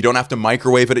transport? You don't have to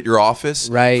microwave it at your office.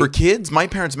 Right. For kids, my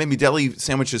parents made me deli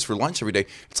sandwiches for lunch every day.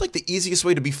 It's like the easiest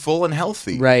way to be full and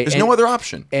healthy. Right. There's And- no other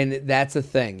option. And that's the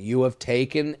thing. You have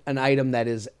taken an item that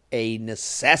is a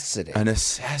necessity. A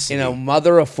necessity. In a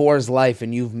mother of 4's life,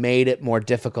 and you've made it more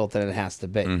difficult than it has to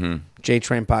be.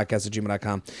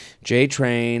 JTrainPodcast@gmail.com.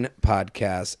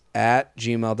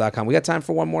 JTrainPodcast@gmail.com. We got time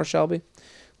for one more, Shelby?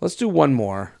 Let's do one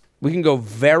more. We can go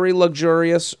very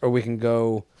luxurious, or we can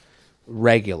go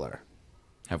regular.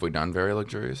 Have we done very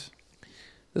luxurious?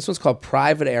 This one's called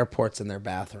private airports and their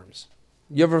bathrooms.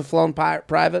 You ever flown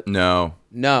private? No.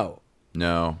 No.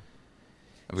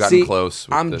 I've gotten See, close.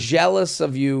 With I'm jealous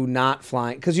of you not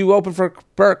flying because you open for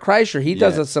Bert Kreischer. He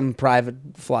does Yeah. some private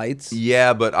flights.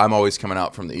 Yeah, but I'm always coming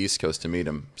out from the East Coast to meet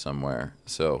him somewhere.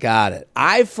 So Got it.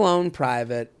 I've flown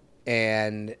private,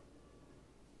 and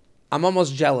I'm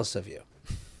almost jealous of you.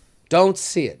 Don't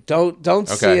see it. Don't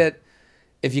see Okay. it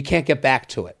if you can't get back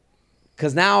to it.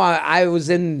 Because now I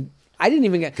I didn't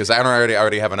even get. Because I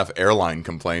already have enough airline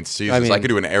complaints. Jesus, I could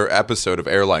do an episode of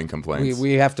airline complaints.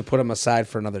 We have to put them aside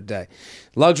for another day.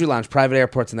 Luxury lounge, private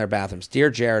airports and their bathrooms. Dear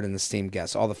Jared and esteemed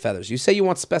guests, all the feathers. You say you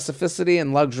want specificity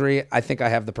and luxury. I think I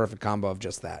have the perfect combo of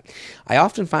just that. I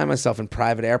often find myself in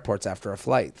private airports after a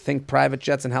flight. Think private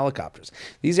jets and helicopters.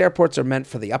 These airports are meant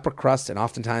for the upper crust and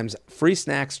oftentimes free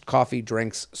snacks, coffee,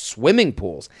 drinks, swimming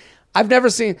pools. I've never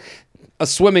seen a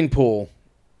swimming pool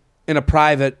in a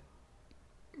private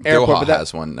airport. Doha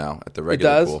has one now at the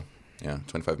regular does? pool. Yeah,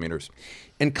 25 meters.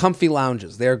 And comfy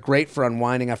lounges. They are great for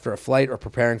unwinding after a flight or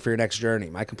preparing for your next journey.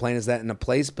 My complaint is that in a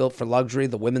place built for luxury,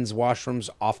 the women's washrooms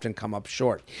often come up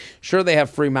short. Sure, they have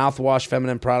free mouthwash,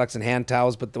 feminine products, and hand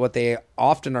towels, but what they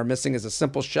often are missing is a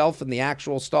simple shelf in the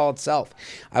actual stall itself.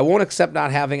 I won't accept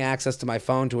not having access to my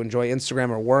phone to enjoy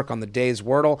Instagram or work on the day's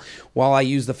Wordle while I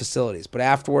use the facilities. But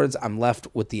afterwards, I'm left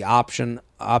with the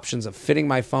options of fitting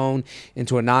my phone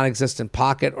into a non-existent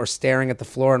pocket or staring at the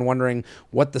floor and wondering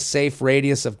what the safe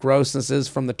radius of grossness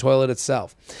is from the toilet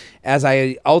itself. As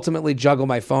I ultimately juggle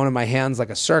my phone in my hands like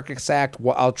a circus act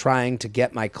while trying to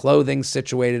get my clothing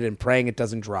situated and praying it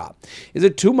doesn't drop. Is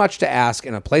it too much to ask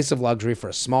in a place of luxury for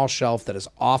a small shelf that is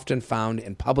often found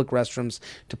in public restrooms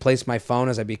to place my phone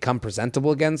as I become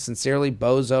presentable again? Sincerely,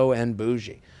 Bozo and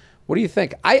Bougie. What do you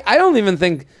think? I don't even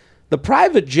think the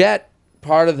private jet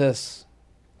part of this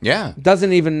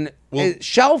doesn't even...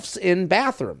 shelves in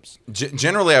bathrooms.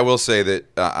 Generally, I will say that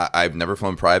I've never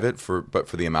flown private, but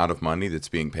for the amount of money that's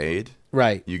being paid,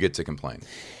 right, you get to complain.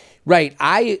 Right.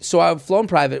 So I've flown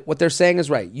private. What they're saying is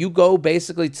right. You go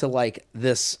basically to like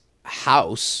this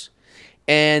house,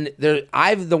 and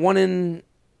I've the one in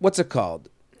what's it called?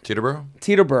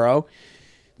 Teterboro.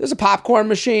 There's a popcorn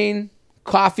machine,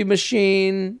 coffee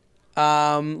machine,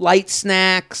 light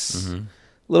snacks, a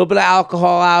little bit of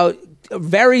alcohol out.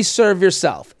 Very serve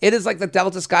yourself. It is like the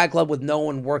Delta Sky Club with no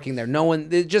one working there. No one,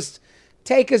 they just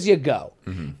take as you go.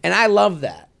 And I love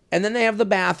that. And then they have the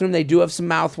bathroom. They do have some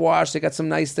mouthwash. They got some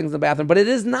nice things in the bathroom. But it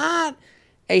is not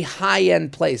a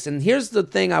high-end place. And here's the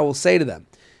thing I will say to them.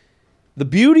 The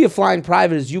beauty of flying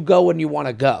private is you go when you want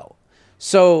to go.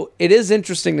 So it is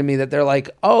interesting to me that they're like,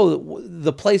 oh,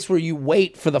 the place where you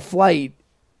wait for the flight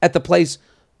at the place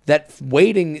that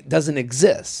waiting doesn't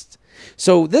exist.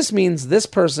 So this means this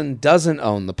person doesn't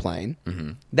own the plane.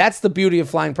 That's the beauty of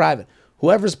flying private.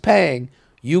 Whoever's paying,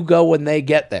 you go when they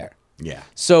get there. Yeah.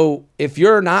 So if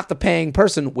you're not the paying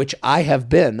person, which I have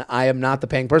been, I am not the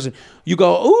paying person, you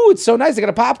go, ooh, it's so nice. They got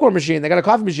a popcorn machine. They got a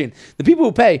coffee machine. The people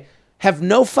who pay have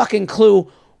no fucking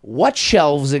clue what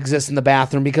shelves exist in the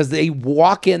bathroom because they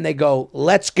walk in, they go,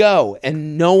 let's go,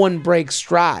 and no one breaks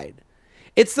stride.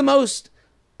 It's the most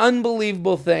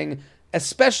unbelievable thing,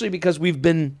 especially because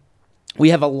we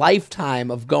have a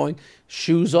lifetime of going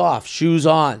shoes off, shoes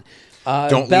on.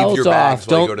 Don't belt leave your bags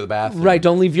off. while you Don't go to the bathroom. Right,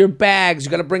 don't leave your bags.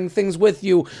 You got to bring things with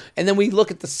you. And then we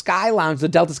look at the Sky Lounge, the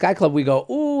Delta Sky Club. We go,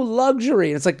 ooh, luxury.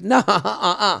 And it's like,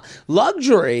 nah,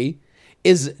 Luxury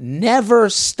is never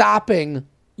stopping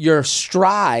your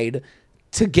stride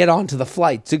to get onto the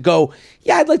flight. To go,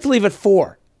 yeah, I'd like to leave at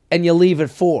 4. And you leave at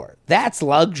 4. That's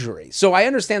luxury. So I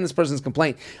understand this person's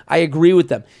complaint. I agree with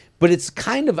them. But it's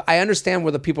kind of, I understand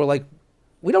where the people are like,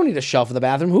 we don't need a shelf in the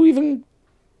bathroom. Who even...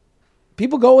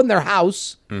 People go in their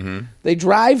house, they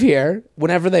drive here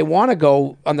whenever they want to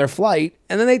go on their flight,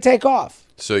 and then they take off.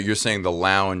 So you're saying the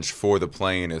lounge for the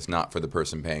plane is not for the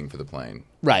person paying for the plane.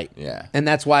 Right. Yeah. And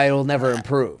that's why it'll never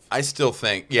improve. I still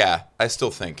think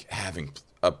having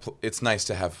it's nice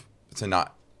to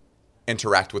not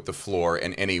interact with the floor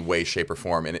in any way, shape, or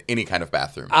form in any kind of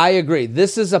bathroom. I agree.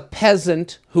 This is a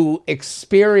peasant who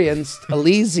experienced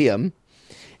Elysium,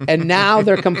 and now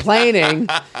they're complaining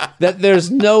that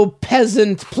there's no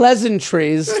peasant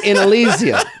pleasantries in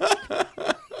Elysium.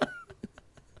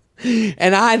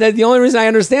 And the only reason I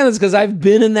understand this is because I've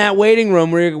been in that waiting room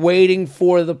where you're waiting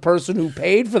for the person who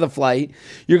paid for the flight.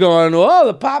 You're going, oh,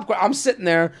 the popcorn. I'm sitting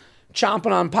there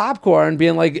chomping on popcorn,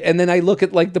 being like, and then I look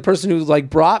at like the person who's like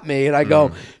brought me, and I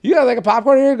go, you got like a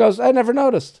popcorn here? He goes, I never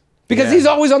noticed. Because he's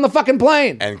always on the fucking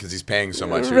plane. And because he's paying so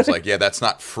much, he's like, yeah, that's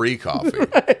not free coffee.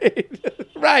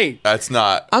 Right. That's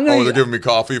not, they're giving me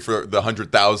coffee for the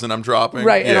 100,000 I'm dropping?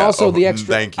 Right, and also the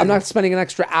extra, thank you. I'm not spending an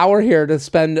extra hour here to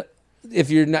spend,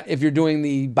 if you're doing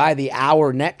the by the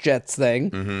hour NetJets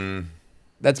thing,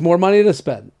 that's more money to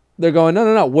spend. They're going,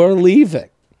 no, we're leaving.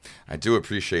 I do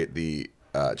appreciate the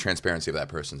transparency of that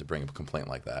person to bring up a complaint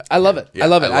like that. I love it. Yeah, I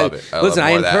love it. Listen, I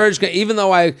encourage, even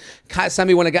though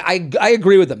somebody want to get, I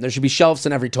agree with them. There should be shelves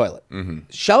in every toilet.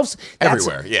 Shelves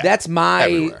everywhere. Yeah, That's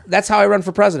everywhere. That's how I run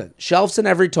for president. Shelves in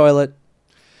every toilet.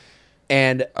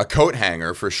 And A coat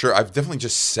hanger for sure. I've definitely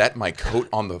just set my coat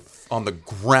on the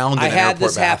ground. I in an had airport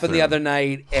this happen the bathroom. other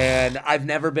night, and I've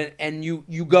never been. And you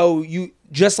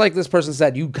just like this person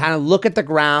said, you kind of look at the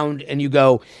ground and you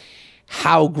go,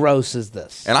 "How gross is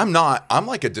this?" And I'm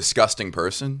like a disgusting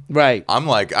person. Right. I'm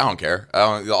like, I don't care.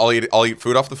 I'll eat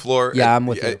food off the floor. Yeah, I'm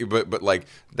with you. But like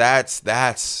that's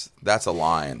a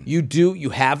line. You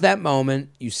have that moment.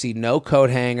 You see no coat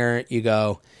hanger. You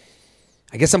go,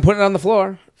 I guess I'm putting it on the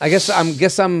floor. I guess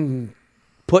I'm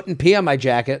putting pee on my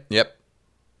jacket. Yep.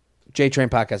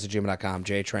 JTrainPodcast@gmail.com.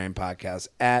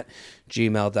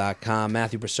 JTrainPodcast@gmail.com.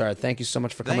 Matthew Broussard, thank you so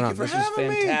much for coming Thank on. you for This was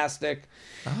having me. fantastic.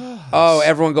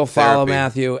 Everyone go follow Therapy.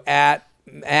 Matthew at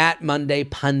Monday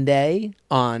Punday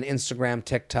on Instagram,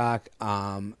 TikTok,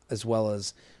 as well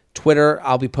as Twitter.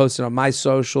 I'll be posting on my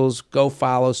socials. Go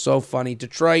follow. So funny.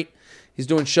 Detroit. He's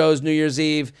doing shows New Year's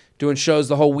Eve, doing shows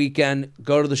the whole weekend.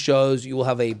 Go to the shows. You will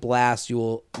have a blast. You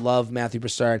will love Matthew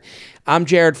Broussard. I'm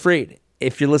Jared Freed.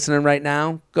 If you're listening right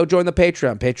now, go join the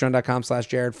Patreon,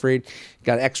 patreon.com/Jared Freed.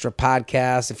 Got extra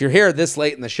podcasts. If you're here this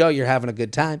late in the show, you're having a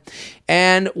good time.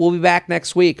 And we'll be back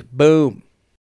next week. Boom.